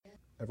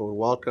Everyone,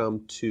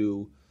 welcome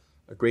to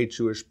Great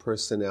Jewish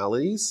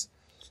Personalities.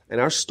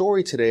 And our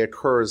story today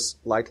occurs,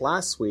 like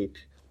last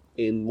week,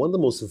 in one of the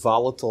most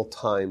volatile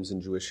times in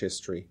Jewish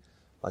history.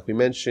 Like we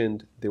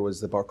mentioned, there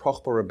was the Bar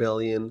Kokhba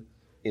rebellion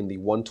in the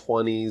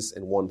 120s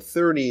and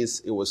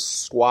 130s. It was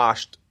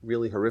squashed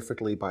really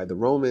horrifically by the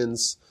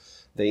Romans.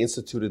 They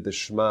instituted the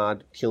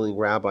Shmad, killing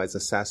rabbis,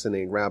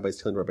 assassinating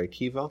rabbis, killing Rabbi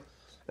Akiva.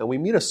 And we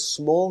meet a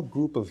small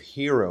group of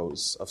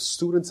heroes, of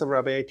students of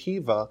Rabbi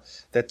Akiva,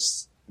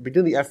 that's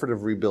begin the effort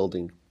of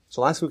rebuilding. So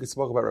last week we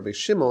spoke about Rabbi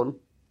Shimon.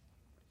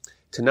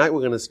 Tonight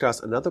we're going to discuss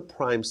another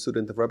prime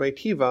student of Rabbi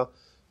Akiva,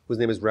 whose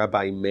name is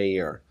Rabbi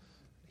Meir.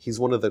 He's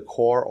one of the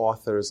core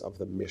authors of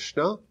the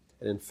Mishnah.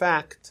 And in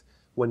fact,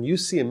 when you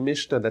see a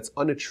Mishnah that's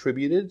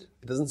unattributed,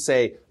 it doesn't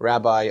say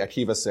Rabbi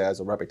Akiva says,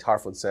 or Rabbi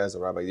Tarfon says,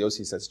 or Rabbi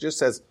Yossi says. It just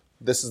says,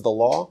 this is the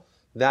law.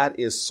 That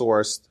is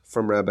sourced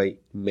from Rabbi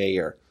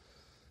Meir.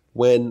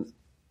 When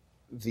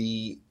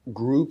the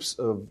groups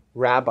of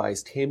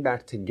rabbis came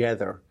back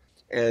together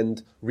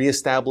and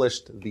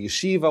reestablished the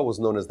yeshiva, was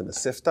known as the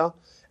Mesivta,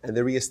 and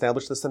they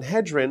reestablished the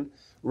Sanhedrin,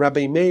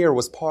 Rabbi Meir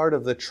was part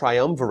of the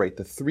triumvirate,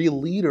 the three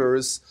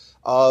leaders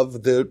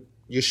of the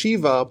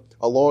yeshiva,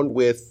 along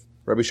with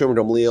Rabbi Shimon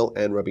Gamliel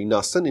and Rabbi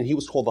Nassan, and he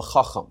was called the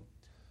Chacham.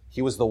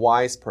 He was the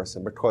wise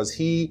person, because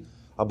he,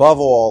 above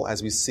all,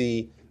 as we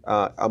see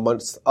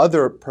amongst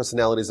other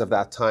personalities of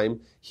that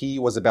time, he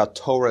was about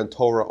Torah and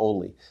Torah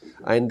only.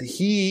 And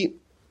he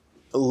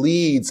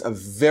leads a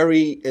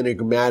very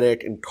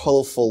enigmatic and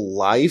colorful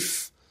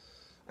life.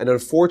 And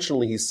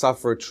unfortunately, he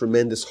suffered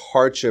tremendous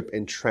hardship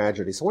and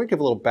tragedy. So I want to give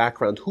a little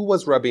background. Who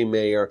was Rabbi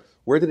Meir?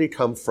 Where did he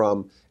come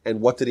from?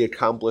 And what did he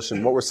accomplish?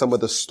 And what were some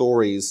of the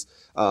stories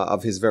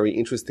of his very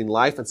interesting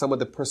life? And some of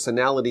the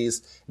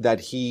personalities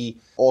that he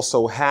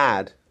also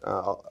had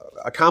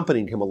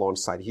accompanying him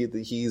alongside.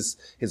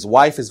 His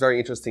wife is very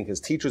interesting.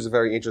 His teachers are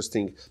very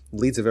interesting.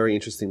 Leads a very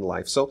interesting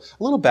life. So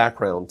a little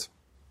background.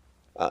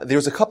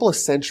 There's a couple of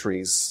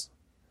centuries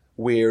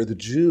where the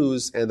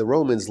Jews and the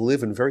Romans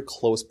live in very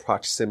close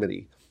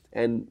proximity.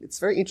 And it's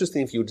very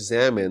interesting if you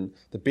examine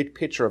the big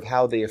picture of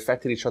how they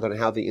affected each other and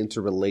how they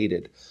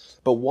interrelated.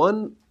 But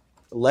one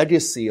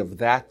legacy of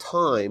that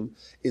time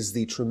is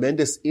the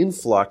tremendous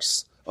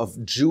influx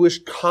of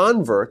Jewish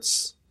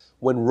converts.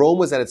 When Rome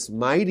was at its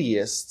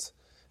mightiest,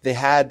 they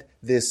had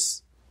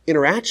this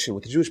interaction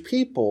with the Jewish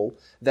people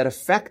that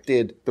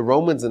affected the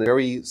Romans in a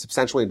very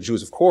substantial way, the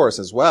Jews, of course,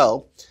 as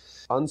well.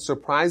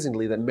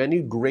 Unsurprisingly, that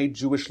many great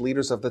Jewish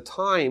leaders of the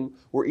time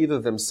were either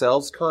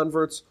themselves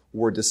converts,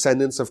 were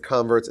descendants of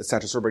converts,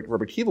 etc. So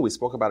Rabbi Akiva, we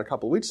spoke about a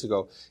couple of weeks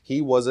ago,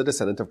 he was a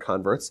descendant of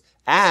converts,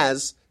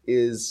 as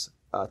is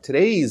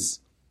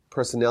today's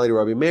personality,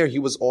 Rabbi Meir. He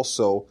was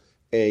also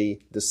a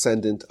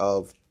descendant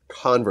of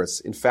converts.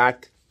 In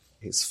fact,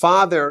 his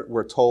father,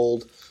 we're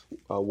told,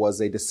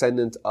 was a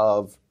descendant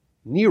of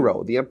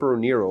Nero, the Emperor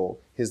Nero.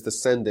 His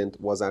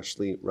descendant was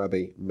actually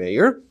Rabbi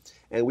Meir.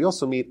 And we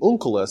also meet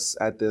Onkelos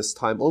at this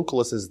time.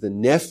 Onkelos is the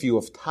nephew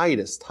of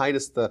Titus.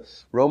 Titus, the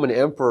Roman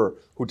emperor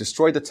who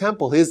destroyed the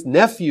temple, his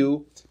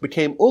nephew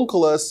became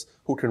Onkelos,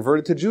 who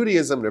converted to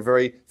Judaism in a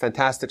very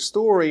fantastic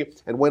story,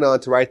 and went on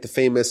to write the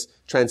famous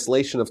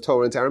translation of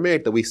Torah into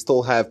Aramaic that we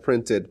still have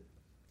printed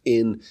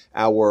in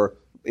our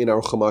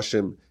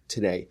Chumashim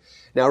today.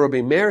 Now,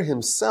 Rabbi Meir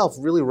himself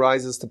really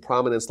rises to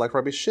prominence, like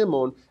Rabbi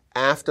Shimon,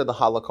 after the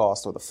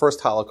Holocaust, or the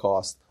first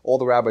Holocaust. All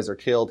the rabbis are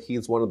killed.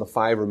 He's one of the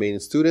 5 remaining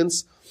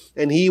students.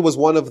 And he was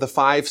one of the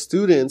 5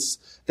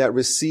 students that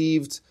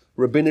received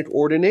rabbinic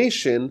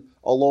ordination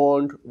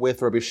along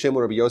with Rabbi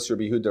Shimon, Rabbi Yossi,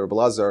 Rabbi Yehuda, Rabbi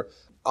Lazar,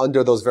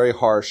 under those very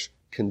harsh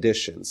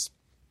conditions.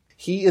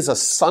 He is a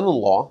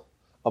son-in-law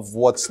of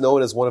what's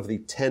known as one of the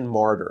 10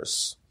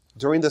 martyrs.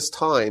 During this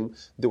time,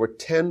 there were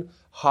 10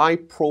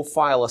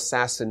 high-profile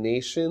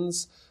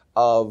assassinations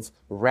of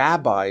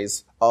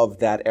rabbis of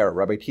that era.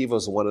 Rabbi Akiva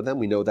was one of them.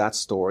 We know that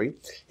story.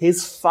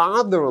 His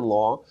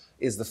father-in-law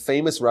is the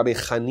famous Rabbi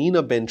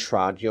Chanina ben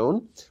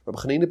Tradion. Rabbi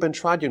Chanina ben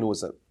Tradion, who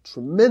was a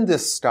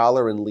tremendous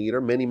scholar and leader,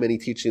 many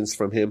teachings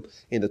from him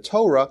in the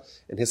Torah,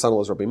 and his son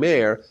was Rabbi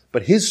Meir.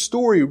 But his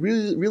story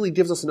really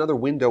gives us another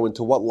window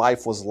into what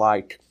life was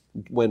like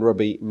when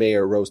Rabbi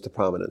Meir rose to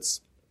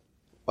prominence.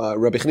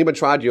 Rabbi Chanina ben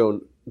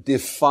Tradion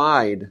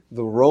defied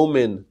the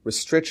Roman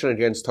restriction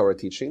against Torah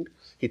teaching.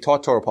 He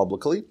taught Torah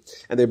publicly,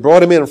 and they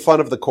brought him in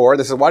front of the court.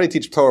 They said, "Why do you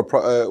teach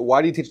Torah?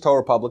 Why do you teach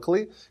Torah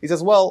publicly?" He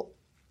says, "Well,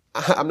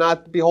 I'm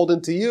not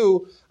beholden to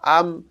you.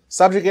 I'm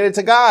subjugated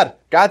to God.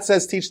 God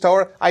says teach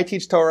Torah. I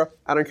teach Torah.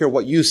 I don't care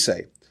what you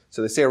say."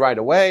 So they say right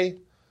away,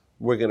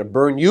 "We're going to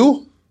burn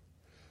you.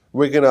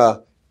 We're going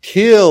to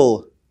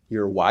kill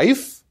your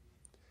wife,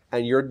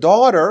 and your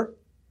daughter,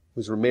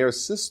 who's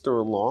Meir's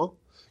sister-in-law,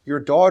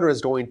 your daughter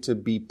is going to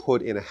be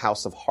put in a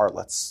house of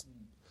harlots."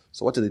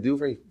 So what did they do?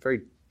 Very,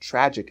 very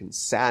tragic and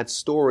sad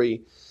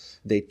story.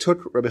 They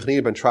took Rabbi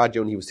Chanina ben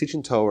Tradion, he was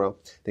teaching Torah,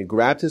 they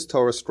grabbed his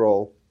Torah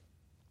scroll,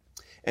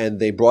 and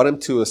they brought him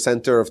to a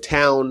center of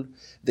town.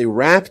 They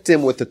wrapped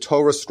him with the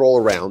Torah scroll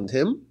around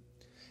him,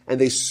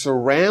 and they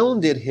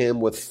surrounded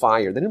him with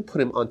fire. They didn't put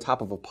him on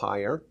top of a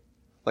pyre.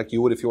 like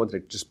you would if you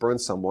wanted to just burn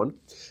someone.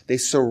 They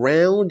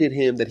surrounded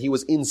him, that he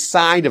was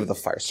inside of the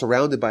fire,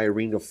 surrounded by a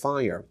ring of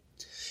fire.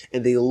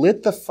 And they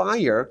lit the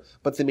fire,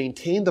 but they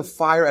maintained the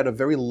fire at a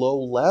very low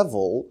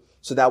level,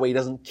 so that way he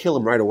doesn't kill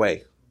him right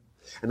away.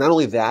 And not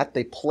only that,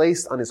 they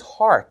placed on his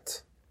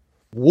heart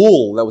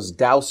wool that was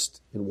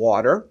doused in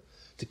water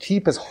to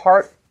keep his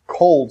heart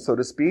cold, so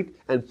to speak,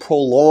 and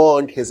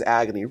prolong his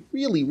agony.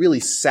 Really, really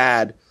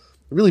sad,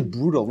 really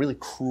brutal, really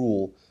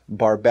cruel,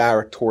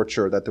 barbaric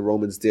torture that the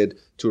Romans did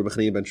to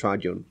Rabbi ben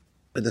Tradion.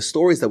 And the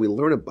stories that we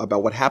learn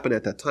about what happened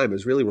at that time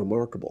is really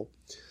remarkable.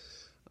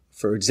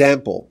 For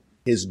example,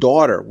 his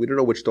daughter, we don't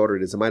know which daughter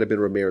it is. It might have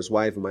been Meir's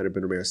wife. It might have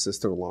been Meir's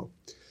sister-in-law.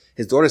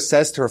 His daughter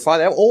says to her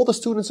father, all the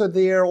students are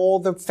there, all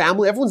the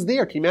family, everyone's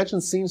there. Can you imagine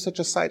seeing such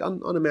a sight?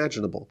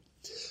 Unimaginable.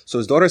 So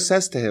his daughter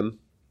says to him,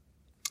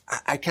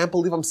 I can't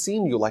believe I'm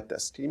seeing you like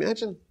this. Can you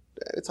imagine?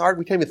 It's hard.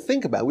 We can't even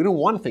think about it. We don't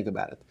want to think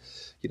about it.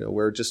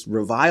 We're just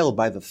reviled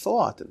by the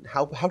thought. And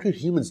how did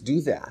humans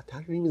do that? How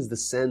did humans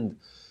descend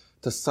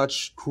to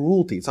such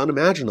cruelty? It's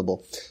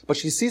unimaginable. But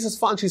she sees his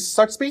father and she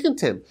starts speaking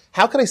to him.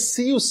 How can I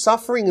see you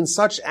suffering in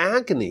such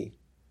agony?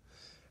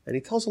 And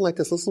he tells her like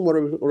this. Listen to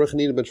what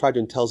Rabbi ben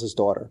Tradion tells his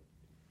daughter.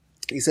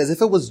 He says, if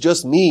it was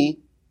just me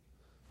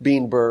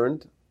being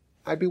burned,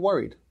 I'd be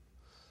worried.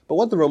 But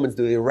what the Romans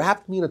do, they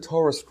wrapped me in a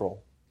Torah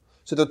scroll.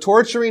 So they're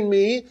torturing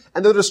me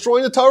and they're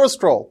destroying the Torah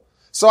scroll.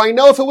 So I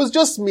know if it was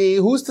just me,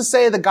 who's to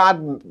say that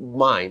God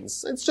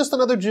minds? It's just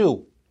another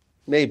Jew.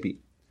 Maybe.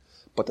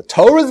 But the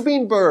Torah is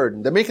being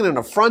burned. They're making an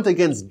affront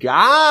against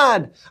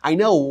God. I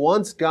know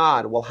once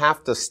God will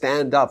have to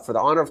stand up for the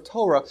honor of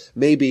Torah,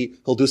 maybe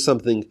he'll do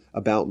something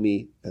about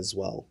me as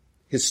well.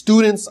 His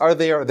students are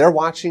there. They're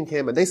watching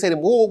him. And they say to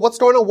him, well, what's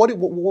going on?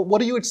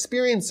 What are you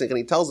experiencing? And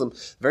he tells them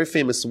very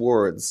famous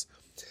words.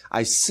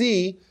 I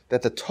see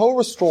that the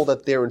Torah scroll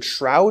that they're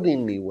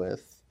enshrouding me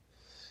with,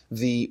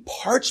 the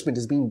parchment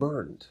is being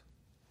burned.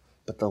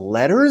 But the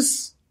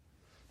letters,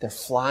 they're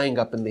flying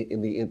up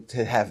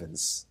into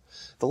heavens.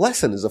 The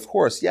lesson is, of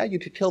course, you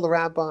could kill the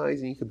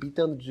rabbis and you could beat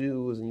down the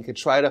Jews and you could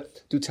try to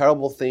do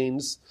terrible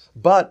things.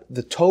 But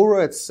the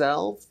Torah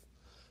itself,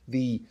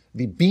 the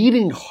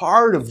beating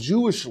heart of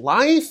Jewish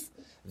life,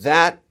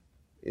 that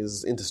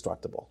is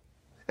indestructible.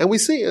 And we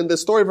see, and the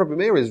story of Rabbi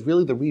Meir is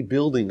really the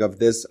rebuilding of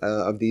these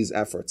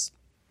efforts.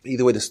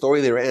 Either way, the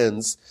story there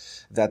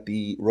ends that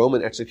the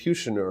Roman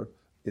executioner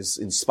is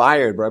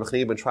inspired by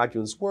Rabbi ben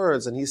Tradion's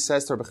words, and he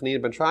says to Rabbi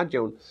ben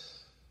Tradion,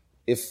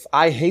 if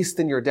I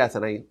hasten your death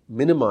and I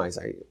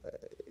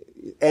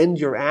end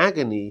your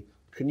agony,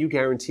 can you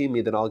guarantee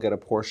me that I'll get a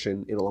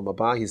portion in Olam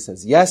Haba? He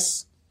says,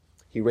 yes.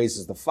 He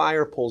raises the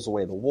fire, pulls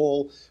away the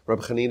wool.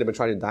 Rabbi ben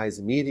Tradion dies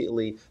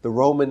immediately. The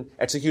Roman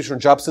executioner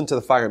jumps into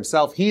the fire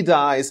himself. He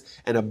dies,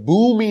 and a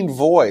booming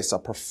voice, a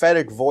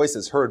prophetic voice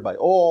is heard by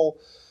all.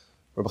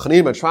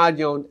 Rabbi ben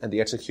Tradion and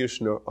the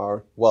executioner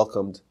are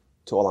welcomed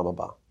to Olam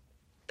Haba.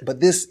 But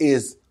this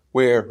is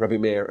where Rabbi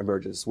Meir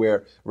emerges,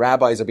 where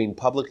rabbis are being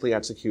publicly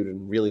executed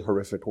in really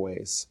horrific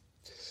ways.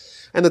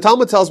 And the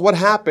Talmud tells what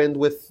happened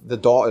with the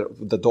daughter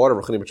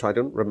of Rabbi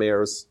Tradion, Rabbi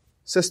Meir's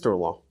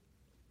sister-in-law.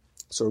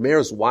 So Rabbi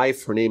Meir's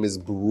wife, her name is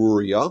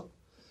Bruria,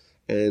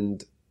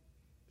 and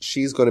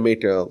she's going to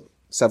make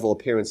several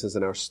appearances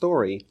in our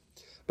story.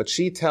 But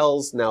she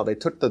tells, now they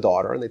took the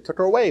daughter and they took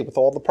her away with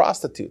all the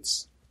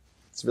prostitutes.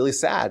 It's really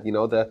sad,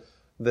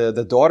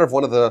 the daughter of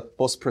one of the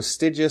most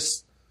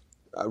prestigious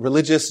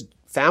religious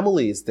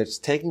families that's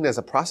taken as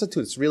a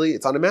prostitute.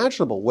 It's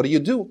unimaginable. What do you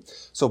do?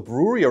 So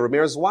Bruria, Rabbi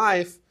Meir's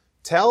wife,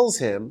 tells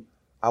him,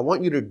 I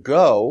want you to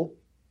go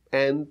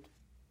and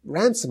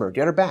ransom her,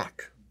 get her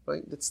back.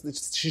 Right?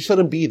 She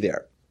shouldn't be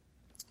there.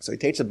 So he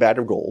takes a bag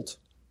of gold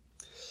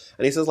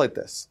and he says like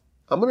this,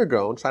 I'm going to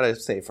go and try to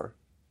save her.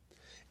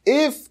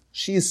 If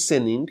she's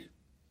sinning,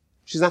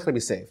 she's not going to be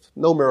saved.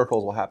 No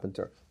miracles will happen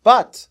to her.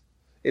 But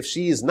if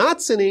she is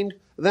not sinning,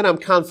 then I'm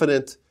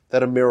confident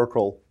that a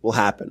miracle will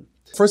happen.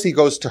 First he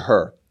goes to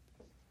her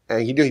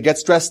and he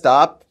gets dressed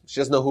up. She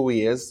doesn't know who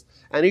he is.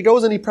 And he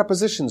goes and he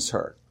prepositions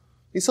her.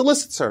 He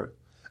solicits her.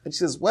 And she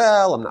says,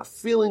 well, I'm not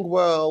feeling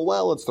well.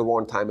 Well, it's the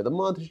wrong time of the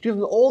month. She gives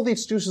him all the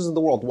excuses in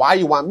the world. Why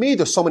you want me?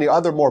 There's so many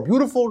other more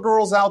beautiful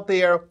girls out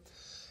there.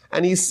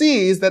 And he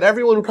sees that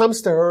everyone who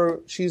comes to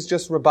her, she's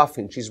just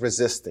rebuffing. She's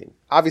resisting.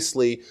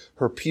 Obviously,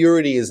 her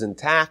purity is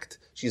intact.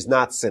 She's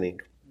not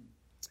sinning.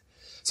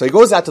 So he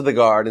goes out to the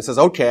guard and says,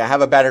 okay, I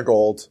have a bag of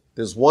gold.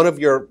 There's one of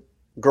your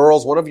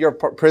girls, one of your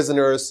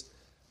prisoners.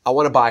 I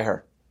want to buy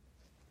her.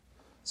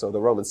 So the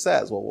Roman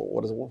says, well,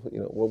 what are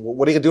you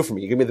going to do for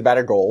me? You give me the bag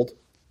of gold.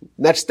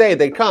 Next day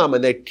they come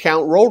and they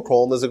count roll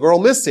call and there's a girl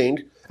missing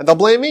and they'll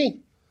blame me.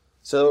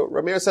 So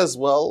Rabbi Meir says,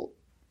 well,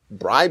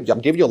 bribe, I'm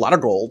giving you a lot of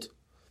gold.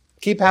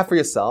 Keep half for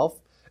yourself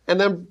and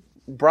then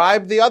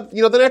bribe the other,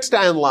 the next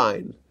guy in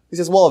line. He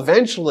says, well,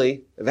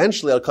 eventually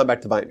I'll come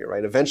back to bite me,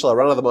 right? Eventually I'll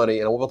run out of the money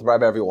and I won't be able to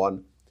bribe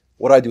everyone.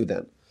 What do I do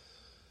then?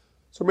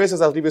 So Rabbi Meir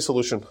says, I'll give you a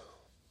solution.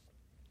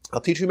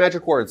 I'll teach you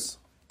magic words.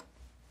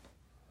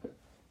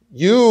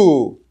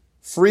 You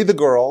free the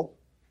girl.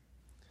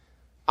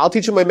 I'll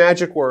teach you my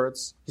magic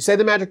words. You say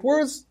the magic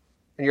words,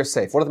 and you're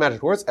safe. What are the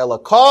magic words?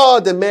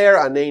 Elokah de Meir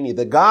aneni.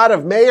 The God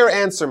of Meir,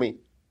 answer me.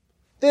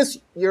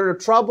 You're in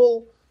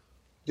trouble,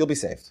 you'll be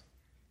saved.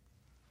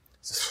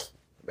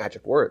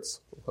 Magic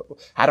words.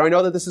 How do I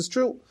know that this is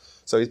true?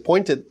 So he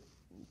pointed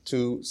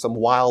to some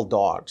wild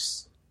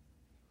dogs.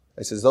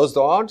 He says, those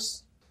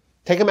dogs,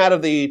 take them out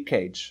of the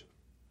cage.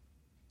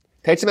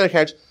 Takes them out of the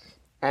cage,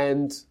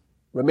 and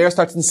Meir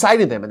starts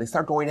inciting them, and they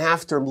start going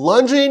after him,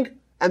 lunging,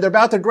 and they're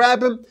about to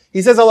grab him.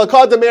 He says,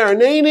 Elokah de Meir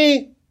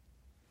aneni,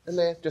 and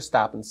they just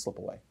stop and slip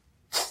away.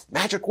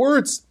 Magic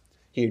words.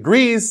 He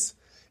agrees,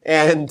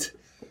 and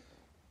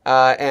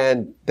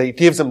they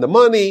gives him the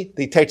money.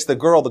 He takes the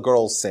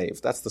girl's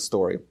saved. That's the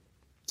story.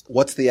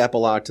 What's the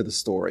epilogue to the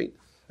story?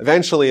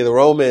 Eventually, the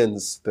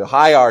Romans, the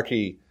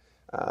hierarchy,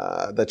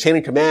 the chain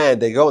of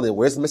command, they go and they,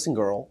 where's the missing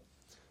girl?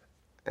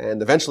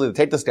 And eventually they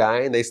take this guy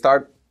and they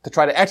start to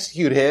try to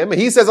execute him.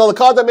 And he says,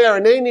 Elokah de Meir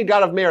aneni,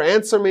 God of Meir,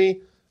 answer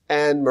me.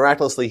 And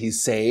miraculously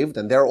he's saved,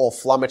 and they're all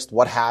flummoxed.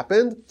 What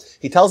happened?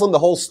 He tells them the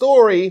whole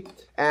story,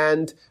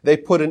 and they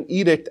put an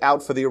edict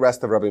out for the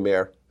arrest of Rabbi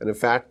Meir. And in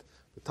fact,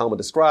 the Talmud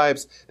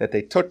describes that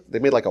they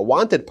made like a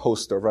wanted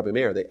poster of Rabbi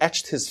Meir. They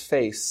etched his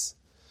face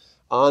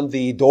on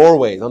the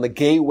doorways, on the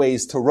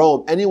gateways to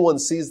Rome. Anyone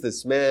sees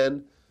this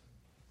man,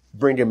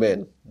 bring him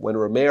in. When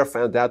Rabbi Meir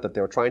found out that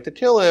they were trying to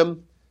kill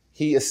him,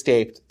 he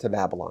escaped to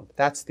Babylon.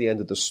 That's the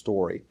end of the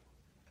story.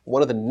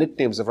 One of the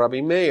nicknames of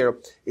Rabbi Meir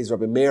is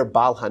Rabbi Meir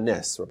Bal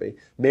Hanes, Rabbi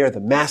Meir, the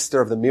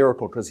master of the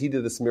miracle, because he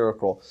did this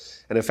miracle.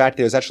 And in fact,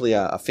 there's actually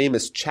a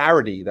famous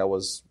charity that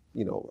was,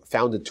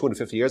 founded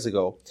 250 years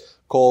ago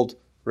called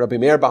Rabbi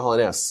Meir Bal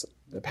Hanes.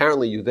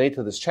 Apparently, you donate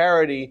to this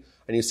charity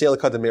and you say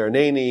Elokah de Meir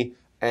aneni,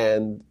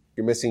 and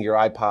you're missing your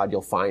iPod,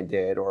 you'll find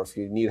it, or if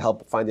you need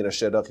help finding a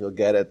shidduch, you'll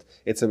get it.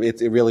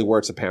 It really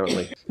works,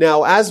 apparently.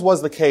 Now, as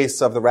was the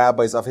case of the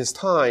rabbis of his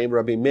time,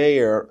 Rabbi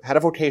Meir had a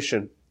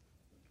vocation.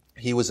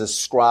 He was a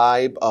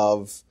scribe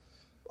of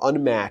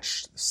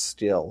unmatched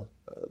skill.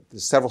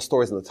 There's several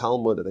stories in the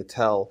Talmud that they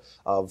tell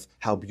of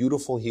how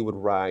beautiful he would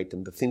write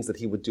and the things that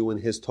he would do in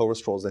his Torah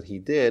scrolls that he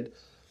did.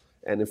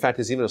 And in fact,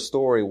 there's even a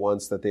story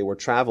once that they were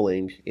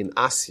traveling in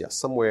Asia,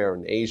 somewhere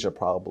in Asia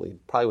probably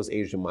was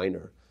Asia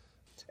Minor.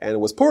 And it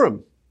was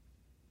Purim.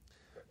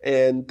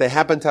 And they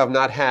happened to have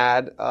not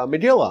had a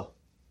Megillah.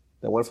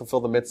 They wanted to fulfill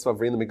the mitzvah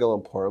of reading the Megillah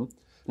on Purim.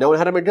 No one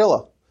had a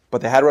Megillah,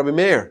 but they had Rabbi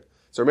Meir.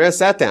 So Rabbi Meir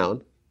sat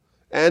down,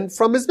 and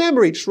from his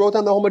memory, just wrote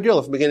down the whole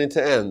Megillah from beginning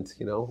to end,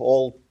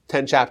 all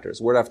 10 chapters,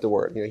 word after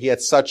word. He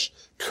had such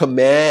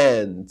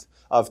command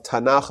of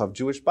Tanakh, of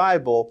Jewish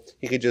Bible,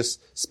 he could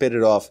just spit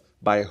it off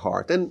by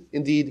heart. And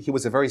indeed, he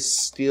was a very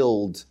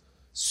skilled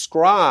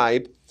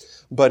scribe,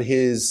 but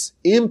his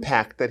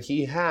impact that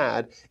he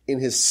had in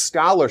his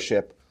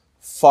scholarship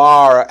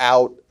far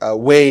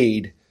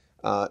outweighed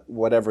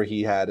whatever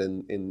he had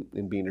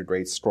in being a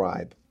great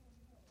scribe.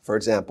 For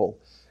example,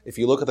 if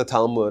you look at the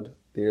Talmud,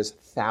 there's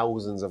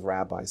thousands of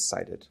rabbis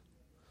cited.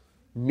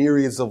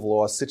 Myriads of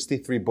law,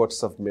 63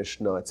 books of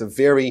Mishnah. It's a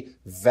very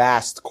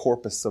vast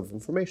corpus of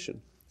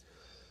information.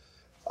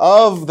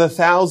 Of the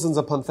thousands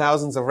upon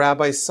thousands of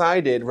rabbis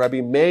cited,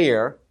 Rabbi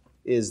Meir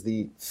is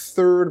the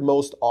third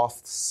most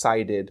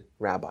oft-cited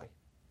rabbi.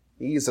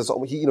 He's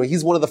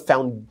one of the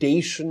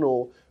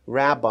foundational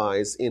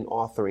rabbis in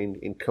authoring,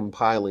 in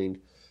compiling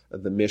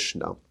the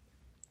Mishnah.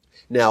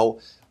 Now,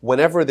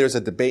 whenever there's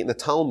a debate in the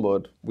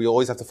Talmud, we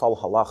always have to follow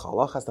halacha.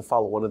 Halacha has to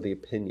follow one of the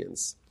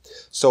opinions.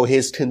 So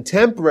his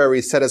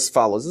contemporaries said as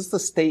follows. This is the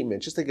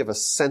statement, just to give a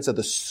sense of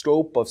the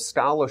scope of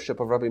scholarship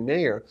of Rabbi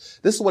Meir.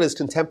 This is what his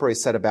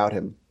contemporaries said about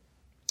him.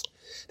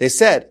 They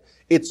said,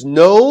 it's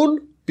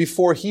known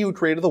before he who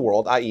created the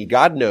world, i.e.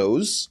 God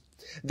knows,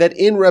 that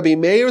in Rabbi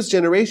Meir's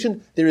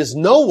generation, there is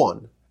no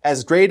one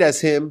as great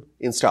as him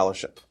in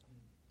scholarship.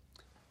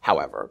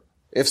 However,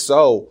 if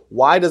so,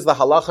 why does the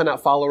halacha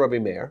not follow Rabbi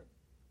Meir?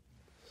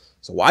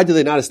 So why do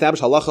they not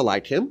establish halacha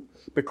like him?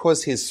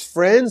 Because his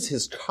friends,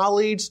 his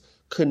colleagues,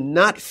 could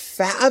not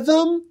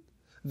fathom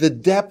the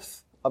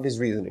depth of his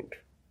reasoning.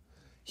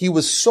 He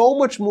was so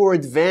much more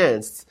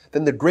advanced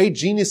than the great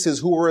geniuses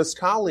who were his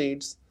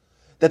colleagues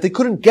that they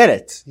couldn't get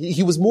it.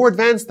 He was more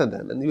advanced than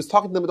them, and he was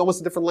talking to them in almost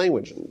a different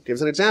language. And he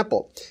gives an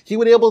example. He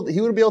would be able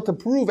to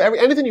prove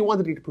anything he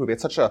wanted to prove. He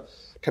had such a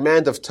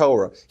command of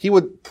Torah. He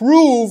would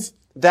prove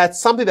that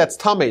something that's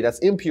tamei, that's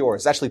impure,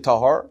 is actually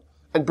tahar,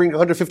 and bring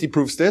 150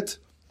 proofs to it,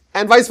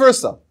 and vice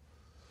versa.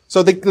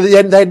 So they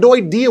had no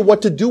idea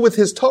what to do with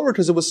his Torah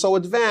because it was so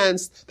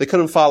advanced, they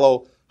couldn't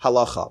follow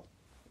halacha.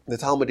 The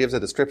Talmud gives a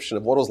description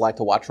of what it was like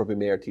to watch Rabbi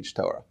Meir teach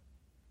Torah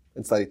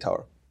and study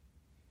Torah.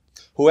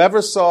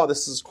 Whoever saw,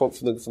 this is a quote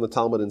from the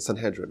Talmud in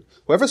Sanhedrin,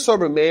 whoever saw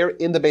Rabbi Meir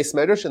in the Beis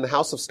Medrash, in the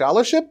house of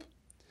scholarship,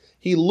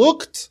 he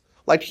looked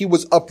like he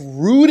was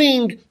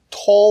uprooting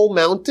tall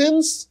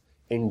mountains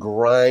and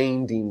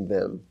grinding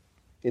them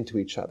into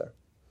each other,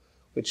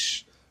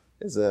 which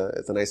is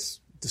a nice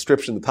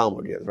description the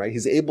Talmud gives, right?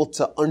 He's able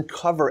to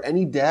uncover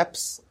any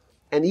depths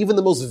and even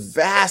the most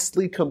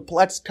vastly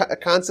complex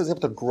concepts,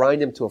 able to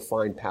grind them to a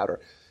fine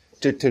powder,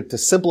 to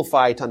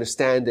simplify it, to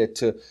understand it,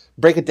 to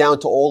break it down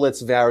to all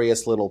its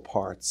various little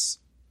parts.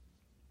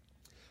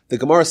 The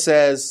Gemara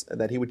says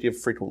that he would give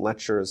frequent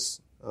lectures.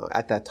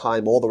 At that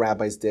time, all the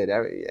rabbis did.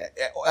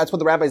 That's what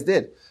the rabbis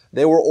did.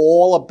 They were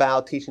all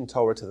about teaching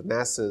Torah to the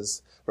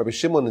masses. Rabbi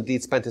Shimon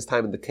indeed spent his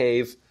time in the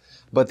cave.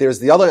 But there's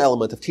the other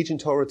element of teaching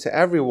Torah to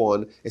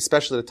everyone,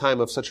 especially at a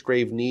time of such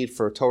grave need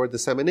for Torah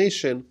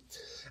dissemination.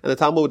 And the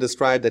Talmud would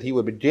describe that he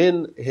would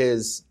begin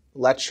his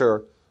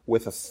lecture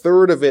with a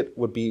third of it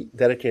would be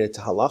dedicated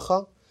to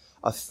halacha,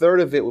 a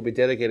third of it would be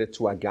dedicated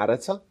to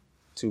agadata,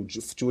 to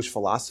Jewish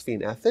philosophy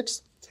and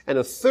ethics, and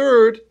a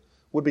third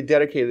would be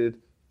dedicated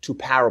to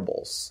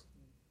parables.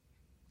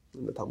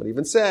 And the Talmud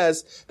even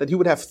says that he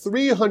would have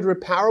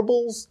 300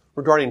 parables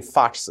regarding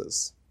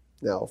foxes.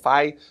 Now, if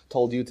I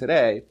told you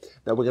today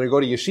that we're going to go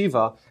to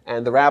yeshiva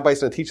and the rabbi's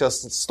going to teach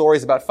us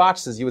stories about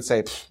foxes, you would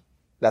say,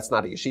 that's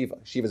not a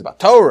yeshiva. Yeshiva's about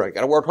Torah. You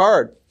got to work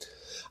hard.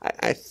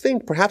 I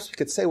think perhaps we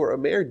could say what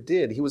Meir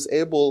did. He was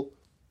able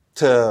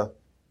to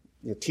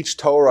teach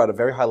Torah at a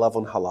very high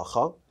level in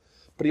halacha,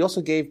 but he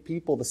also gave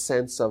people the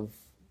sense of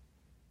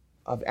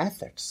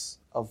ethics,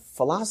 of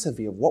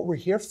philosophy, of what we're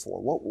here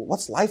for,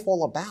 what's life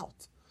all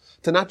about.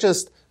 To not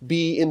just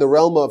be in the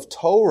realm of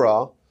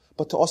Torah,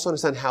 but to also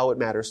understand how it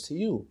matters to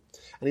you.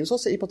 And he was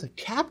also able to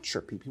capture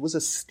people. He was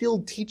a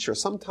skilled teacher.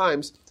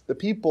 Sometimes the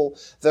people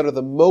that are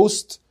the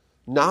most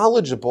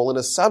knowledgeable in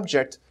a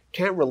subject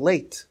can't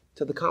relate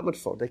to the common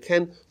folk. They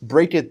can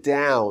break it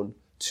down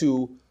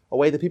to a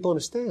way that people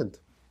understand.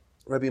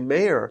 Rabbi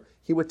Meir,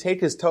 he would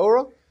take his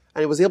Torah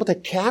and he was able to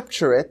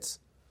capture it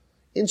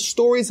in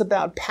stories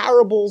about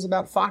parables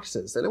about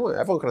foxes. And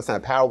everyone can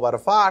understand a parable about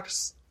a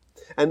fox.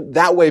 And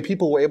that way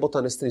people were able to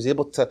understand.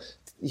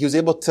 He was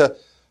able to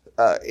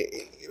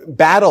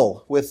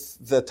battle with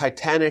the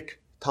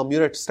titanic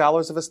Talmudic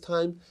scholars of his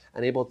time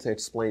and able to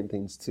explain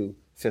things to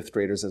fifth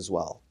graders as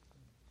well.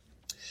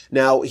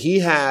 Now, he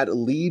had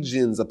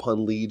legions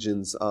upon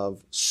legions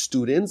of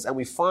students, and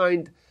we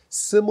find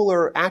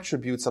similar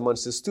attributes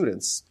amongst his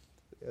students.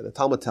 The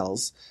Talmud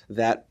tells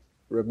that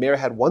Reb Meir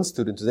had one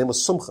student, his name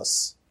was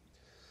Sumchas.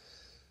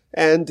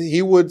 And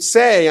he would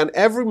say on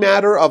every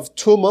matter of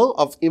tumah,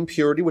 of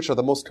impurity, which are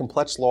the most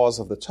complex laws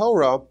of the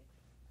Torah,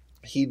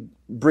 he'd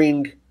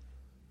bring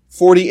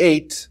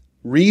 48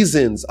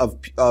 reasons of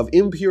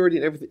impurity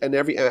and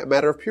every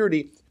matter of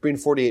purity, bring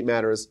 48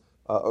 matters,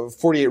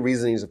 48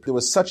 reasonings. There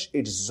was such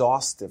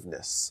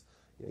exhaustiveness,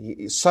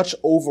 such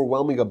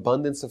overwhelming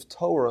abundance of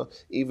Torah,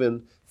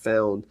 even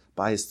found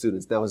by his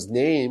students. Now his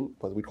name,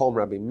 we call him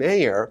Rabbi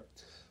Meir,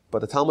 but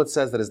the Talmud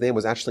says that his name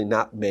was actually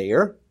not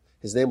Meir.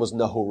 His name was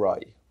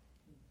Nahurai.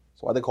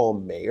 So why they call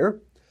him Meir?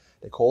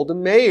 They called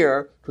him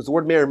Meir because the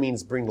word Meir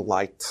means bring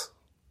light.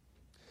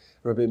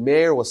 Rabbi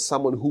Meir was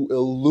someone who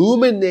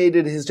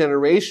illuminated his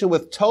generation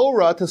with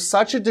Torah to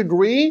such a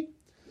degree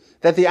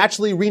that they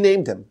actually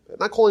renamed him. They're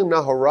not calling him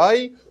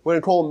Naharai, we're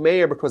going to call him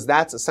Meir because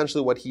that's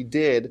essentially what he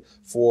did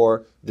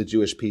for the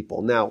Jewish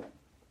people. Now,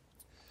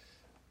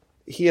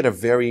 he had a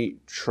very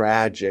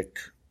tragic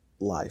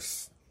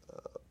life,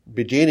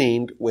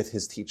 beginning with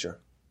his teacher.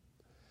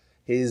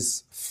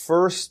 His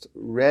first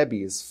Rebbe,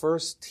 his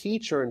first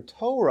teacher in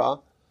Torah,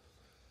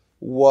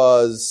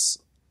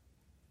 was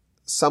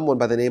someone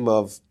by the name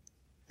of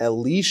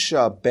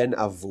Elisha ben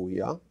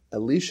Avuya.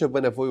 Elisha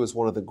ben Avuya was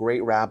one of the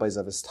great rabbis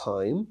of his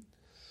time,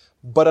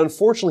 but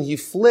unfortunately he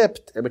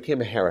flipped and became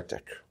a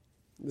heretic.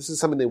 This is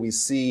something that we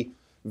see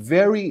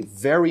very,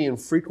 very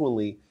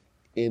infrequently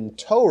in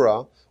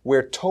Torah,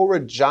 where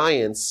Torah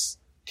giants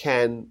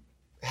can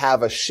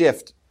have a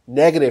shift,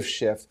 negative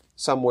shift,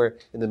 somewhere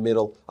in the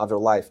middle of their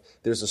life.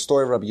 There's a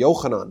story of Rabbi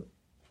Yochanan,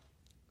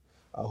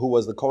 who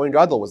was the Kohen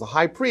Gadol, was the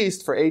high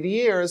priest for 80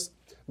 years,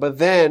 but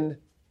then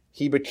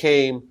he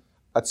became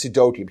a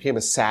tzidoti, he became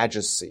a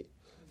Sadducee.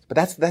 But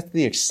that's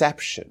the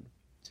exception.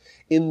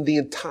 In the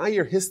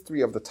entire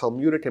history of the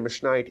Talmudic and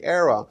Mishnaic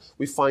era,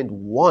 we find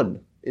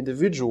one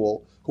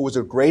individual who was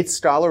a great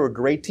scholar, a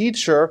great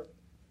teacher,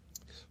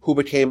 who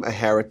became a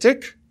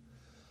heretic.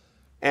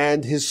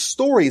 And his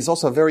story is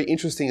also a very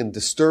interesting and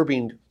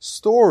disturbing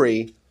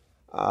story,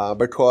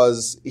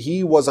 because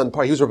he was on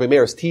par. He was Rabbi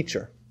Meir's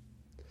teacher,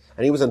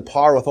 and he was on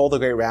par with all the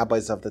great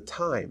rabbis of the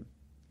time.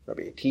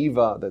 Rabbi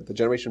Akiva, the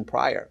generation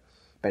prior,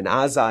 Ben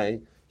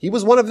Azai, he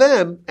was one of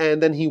them,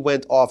 and then he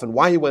went off. And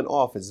why he went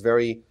off is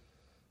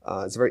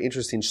it's a very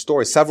interesting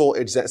story. Several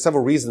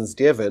reasons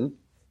given.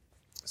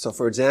 So,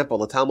 for example,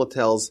 the Talmud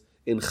tells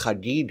in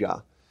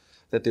Chagiga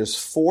that there's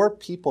 4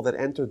 people that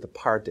entered the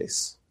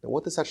Pardes. Now,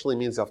 what this actually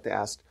means, you have to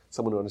ask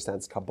someone who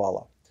understands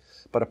Kabbalah.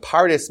 But a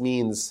Pardes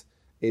means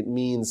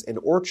an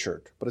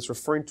orchard, but it's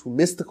referring to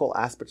mystical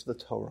aspects of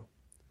the Torah.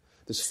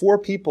 There's 4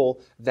 people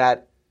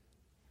that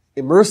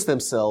immerse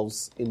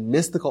themselves in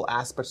mystical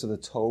aspects of the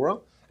Torah,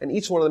 and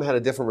each one of them had a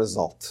different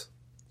result.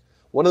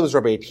 One of them was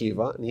Rabbi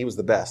Akiva, and he was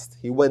the best.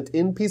 He went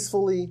in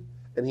peacefully,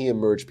 and he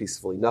emerged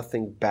peacefully.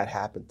 Nothing bad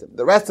happened to him.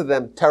 The rest of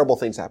them, terrible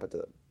things happened to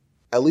them.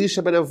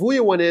 Elisha ben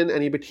Avuya went in,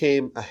 and he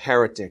became a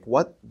heretic.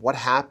 What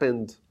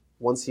happened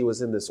once he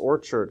was in this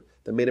orchard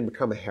that made him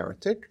become a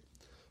heretic?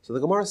 So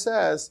the Gemara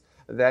says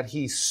that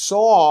he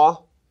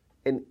saw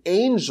an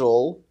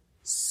angel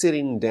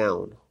sitting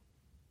down.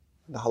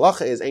 the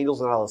halacha is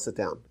angels are not allowed to sit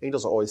down.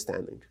 Angels are always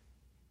standing.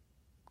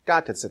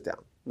 God can sit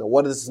down. Now,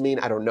 what does this mean?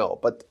 I don't know,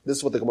 but this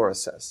is what the Gemara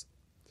says.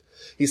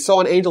 He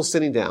saw an angel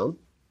sitting down,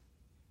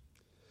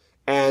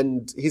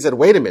 and he said,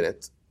 wait a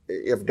minute.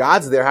 If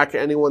God's there, how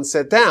can anyone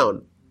sit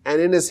down? And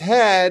in his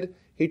head,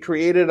 he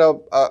created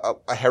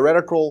a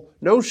heretical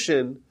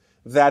notion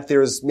that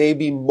there's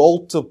maybe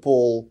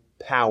multiple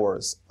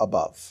powers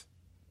above.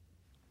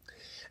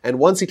 And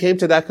once he came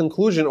to that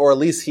conclusion, or at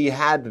least he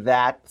had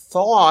that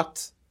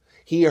thought,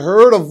 he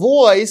heard a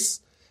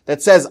voice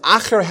that says,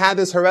 Acher had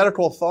this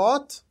heretical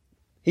thought,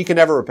 he can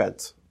never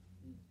repent.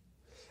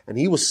 And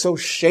he was so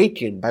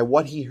shaken by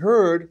what he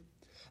heard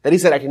that he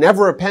said, I can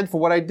never repent for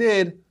what I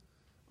did.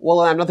 Well,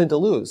 I have nothing to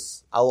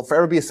lose. I'll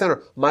forever be a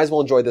sinner. Might as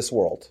well enjoy this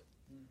world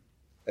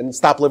and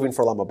stop living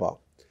for Olam Haba.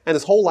 And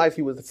his whole life,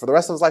 for the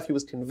rest of his life, he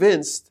was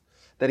convinced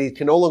that he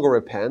can no longer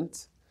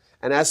repent.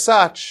 And as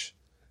such,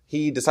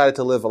 he decided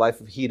to live a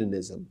life of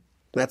hedonism.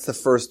 That's the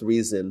first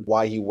reason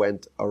why he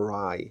went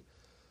awry.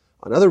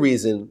 Another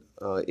reason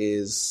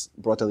is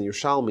brought down in the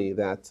Yerushalmi,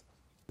 that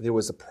there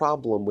was a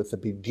problem with the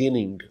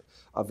beginning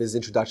of his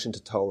introduction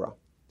to Torah.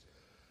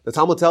 The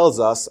Talmud tells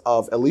us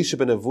of Elisha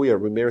ben Avuya,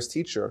 Meir's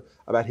teacher,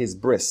 about his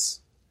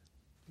bris,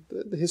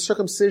 his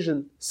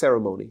circumcision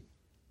ceremony,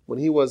 when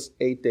he was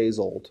 8 days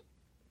old.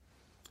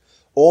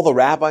 All the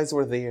rabbis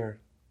were there.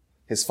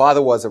 His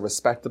father was a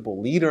respectable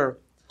leader.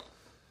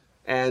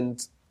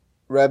 And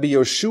Rabbi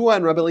Yoshua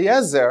and Rabbi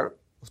Eliezer,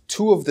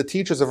 two of the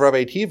teachers of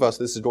Rabbi Akiva,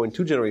 so this is going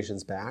 2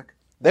 generations back,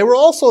 they were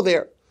also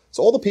there.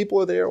 So all the people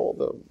were there, all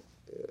the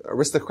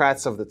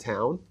aristocrats of the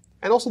town,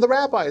 and also the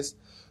rabbis.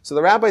 So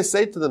the rabbis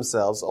say to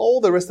themselves, all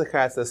the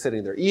aristocrats that are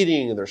sitting there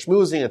eating and they're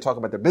schmoozing and talking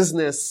about their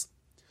business,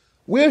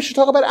 we should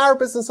talk about our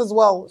business as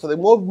well. So they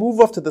move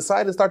off to the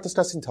side and start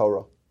discussing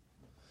Torah.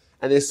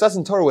 And they discuss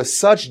in Torah with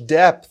such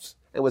depth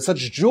and with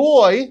such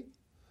joy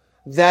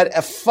that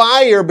a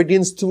fire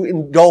begins to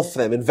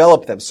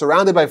envelop them,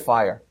 surrounded by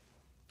fire.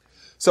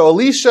 So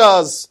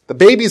Elisha's, the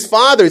baby's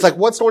father, he's like,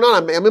 what's going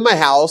on? I'm in my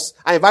house.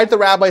 I invite the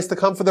rabbis to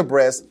come for the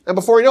bris. And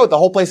before you know it, the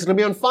whole place is going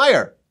to be on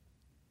fire.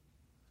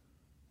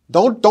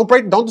 Don't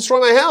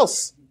destroy my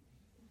house.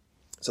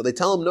 So they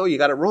tell him, no, you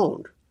got it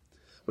wrong.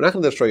 We're not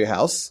going to destroy your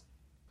house.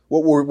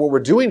 What we're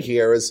doing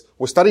here is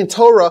we're studying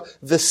Torah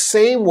the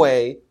same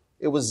way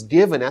it was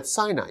given at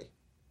Sinai.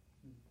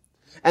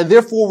 And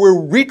therefore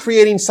we're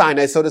recreating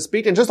Sinai, so to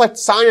speak. And just like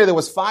Sinai there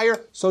was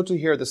fire, so too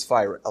here this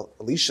fire.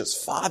 Elisha's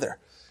father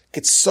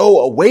gets so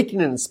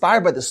awakened and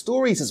inspired by the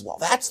story. He says, well,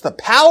 that's the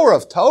power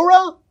of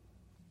Torah.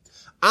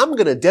 I'm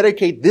going to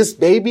dedicate this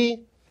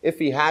baby, if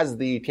he has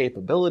the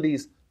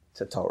capabilities,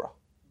 to Torah.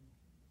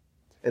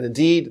 And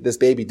indeed, this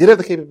baby did have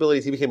the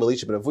capabilities. He became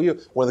Elisha ben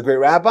Avuya, one of the great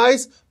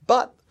rabbis.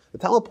 But the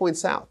Talmud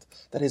points out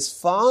that his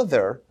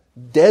father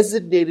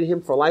designated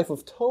him for a life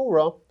of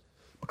Torah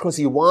because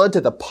he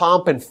wanted the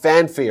pomp and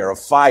fanfare of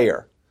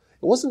fire.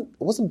 It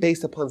wasn't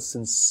based upon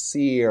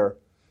sincere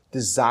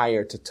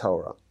desire to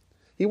Torah.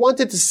 He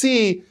wanted to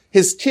see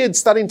his kids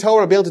studying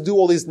Torah be able to do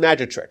all these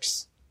magic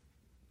tricks.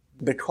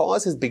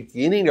 Because his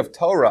beginning of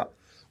Torah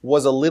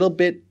was a little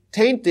bit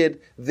tainted,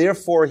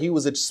 therefore he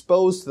was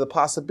exposed to the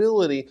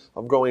possibility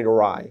of going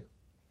awry.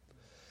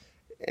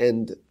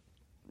 And,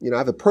 I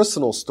have a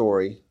personal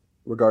story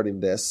regarding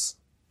this.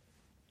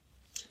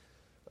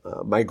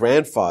 My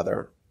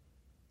grandfather,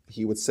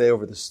 he would say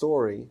over the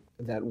story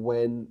that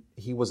when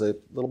he was a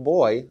little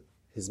boy,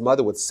 his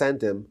mother would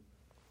send him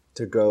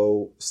to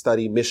go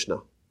study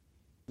Mishnah.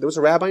 There was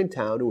a rabbi in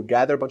town who would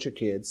gather a bunch of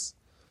kids,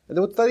 and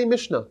they would study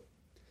Mishnah.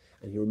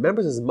 And he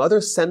remembers his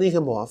mother sending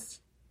him off,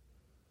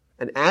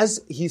 and as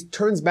he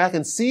turns back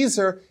and sees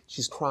her,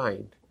 she's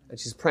crying, and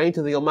she's praying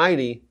to the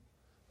Almighty,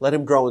 let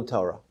him grow in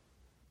Torah.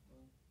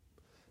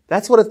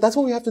 That's what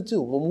we have to do.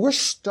 When we're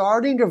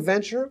starting a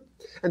venture,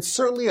 and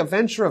certainly a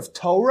venture of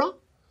Torah,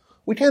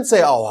 we can't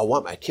say, oh, I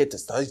want my kid to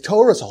study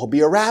Torah, so he'll be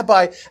a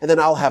rabbi, and then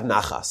I'll have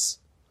nachas.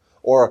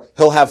 Or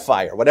he'll have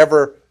fire.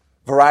 Whatever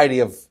variety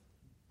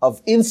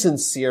of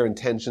insincere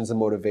intentions and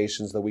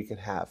motivations that we could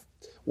have.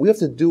 We have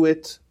to do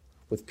it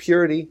with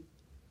purity,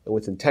 and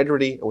with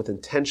integrity, and with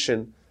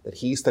intention that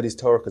he studies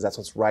Torah because that's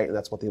what's right, and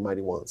that's what the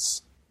Almighty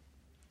wants.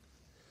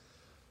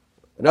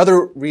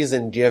 Another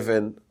reason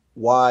given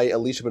why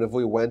Elisha ben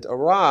Avuya went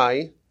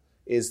awry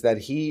is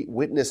that he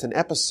witnessed an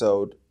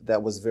episode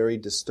that was very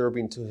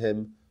disturbing to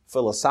him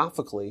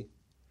philosophically,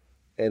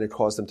 and it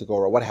caused him to go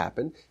awry. What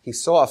happened? He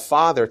saw a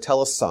father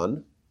tell a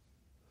son,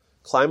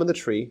 climb on the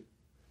tree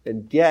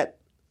and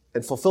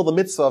fulfill the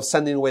mitzvah of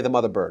sending away the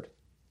mother bird.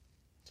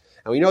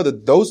 And we know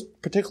that those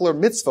particular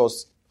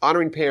mitzvahs,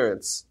 honoring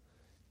parents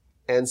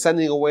and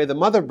sending away the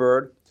mother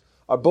bird,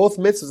 are both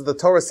mitzvahs the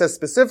Torah says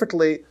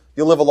specifically,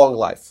 you'll live a long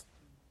life.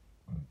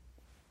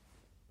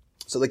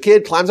 So the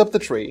kid climbs up the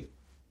tree.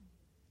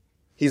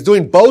 He's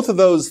doing both of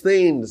those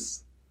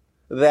things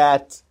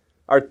that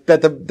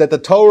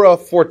the Torah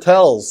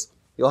foretells.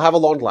 You'll have a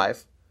long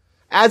life.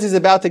 As he's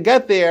about to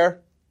get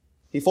there,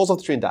 he falls off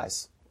the tree and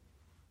dies.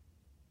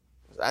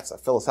 That's a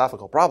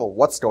philosophical problem.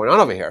 What's going on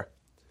over here?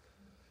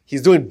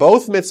 He's doing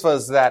both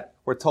mitzvahs that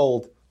we're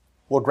told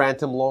will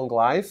grant him long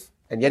life,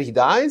 and yet he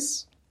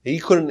dies? He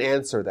couldn't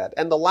answer that.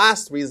 And the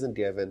last reason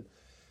given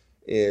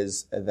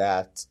is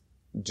that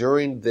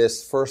during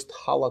this first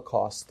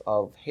Holocaust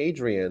of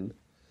Hadrian,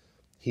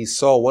 he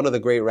saw one of the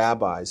great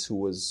rabbis who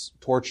was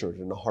tortured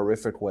in a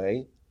horrific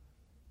way.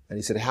 And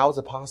he said, how is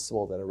it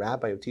possible that a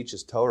rabbi who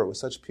teaches Torah with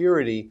such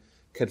purity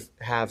could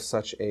have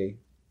such a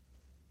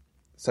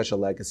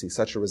legacy,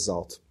 such a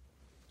result?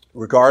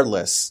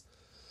 Regardless,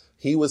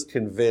 he was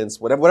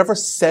convinced, whatever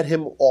set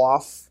him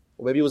off,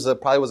 or maybe it was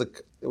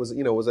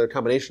a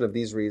combination of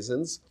these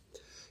reasons,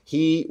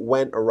 he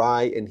went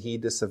awry and he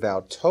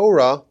disavowed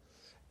Torah,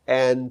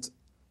 and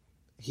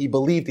he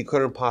believed he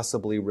couldn't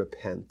possibly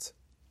repent.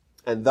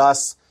 And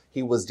thus,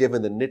 he was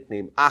given the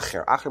nickname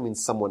Acher. Acher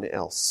means someone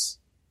else.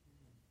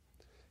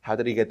 How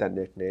did he get that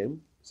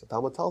nickname? So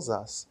Talmud tells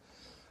us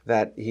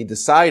that he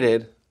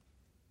decided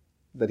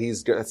that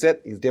that's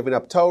it. He's giving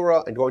up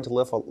Torah and going to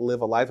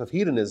live a life of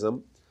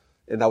hedonism,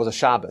 and that was a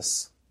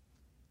Shabbos.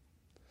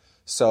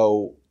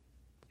 So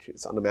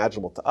it's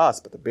unimaginable to us,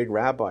 but the big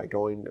rabbi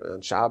going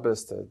on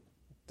Shabbos to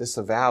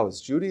disavow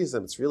his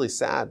Judaism, it's really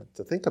sad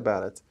to think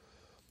about it.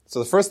 So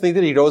the first thing he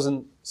did, he goes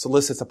and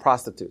solicits a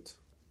prostitute.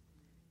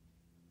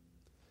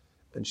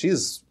 And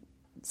she's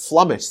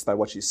flummoxed by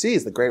what she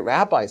sees. The great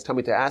rabbi is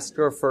coming to ask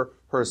her for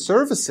her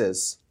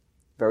services.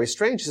 Very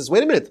strange. She says,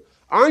 wait a minute,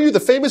 aren't you the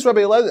famous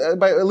Rabbi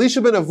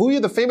Elisha ben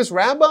Avuya, the famous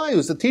rabbi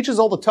who teaches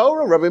all the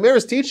Torah, Rabbi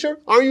Meir's teacher?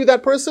 Aren't you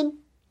that person?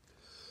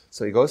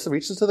 So he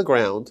reaches to the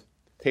ground,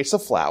 takes a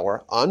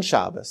flower on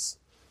Shabbos,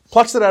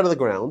 plucks it out of the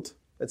ground,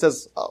 and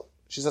says,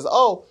 she says,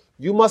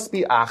 you must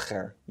be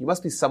Acher. You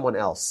must be someone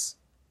else.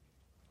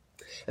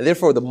 And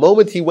therefore, the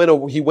moment he went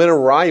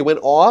awry, he went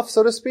off,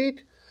 so to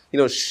speak, he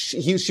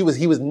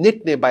was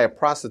nicknamed by a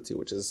prostitute,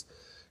 which is,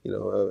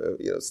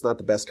 it's not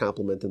the best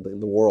compliment in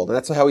the world. And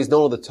that's how he's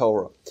known in the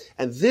Torah.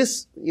 And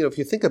this, if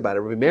you think about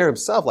it, Rabbi Meir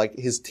himself, like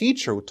his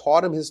teacher who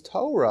taught him his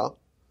Torah,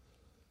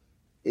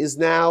 is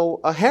now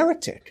a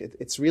heretic.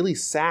 It's really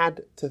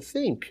sad to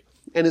think.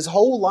 And his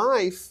whole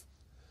life,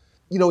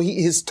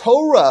 his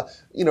Torah,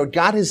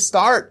 got his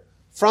start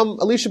from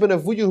Elisha ben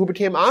Avuya, who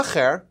became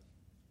Acher.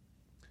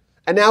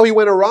 And now he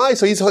went awry.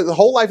 So the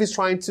whole life he's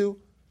trying to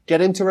get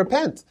him to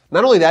repent.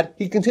 Not only that,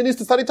 he continues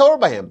to study Torah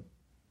by him.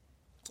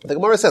 The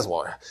Gemara says,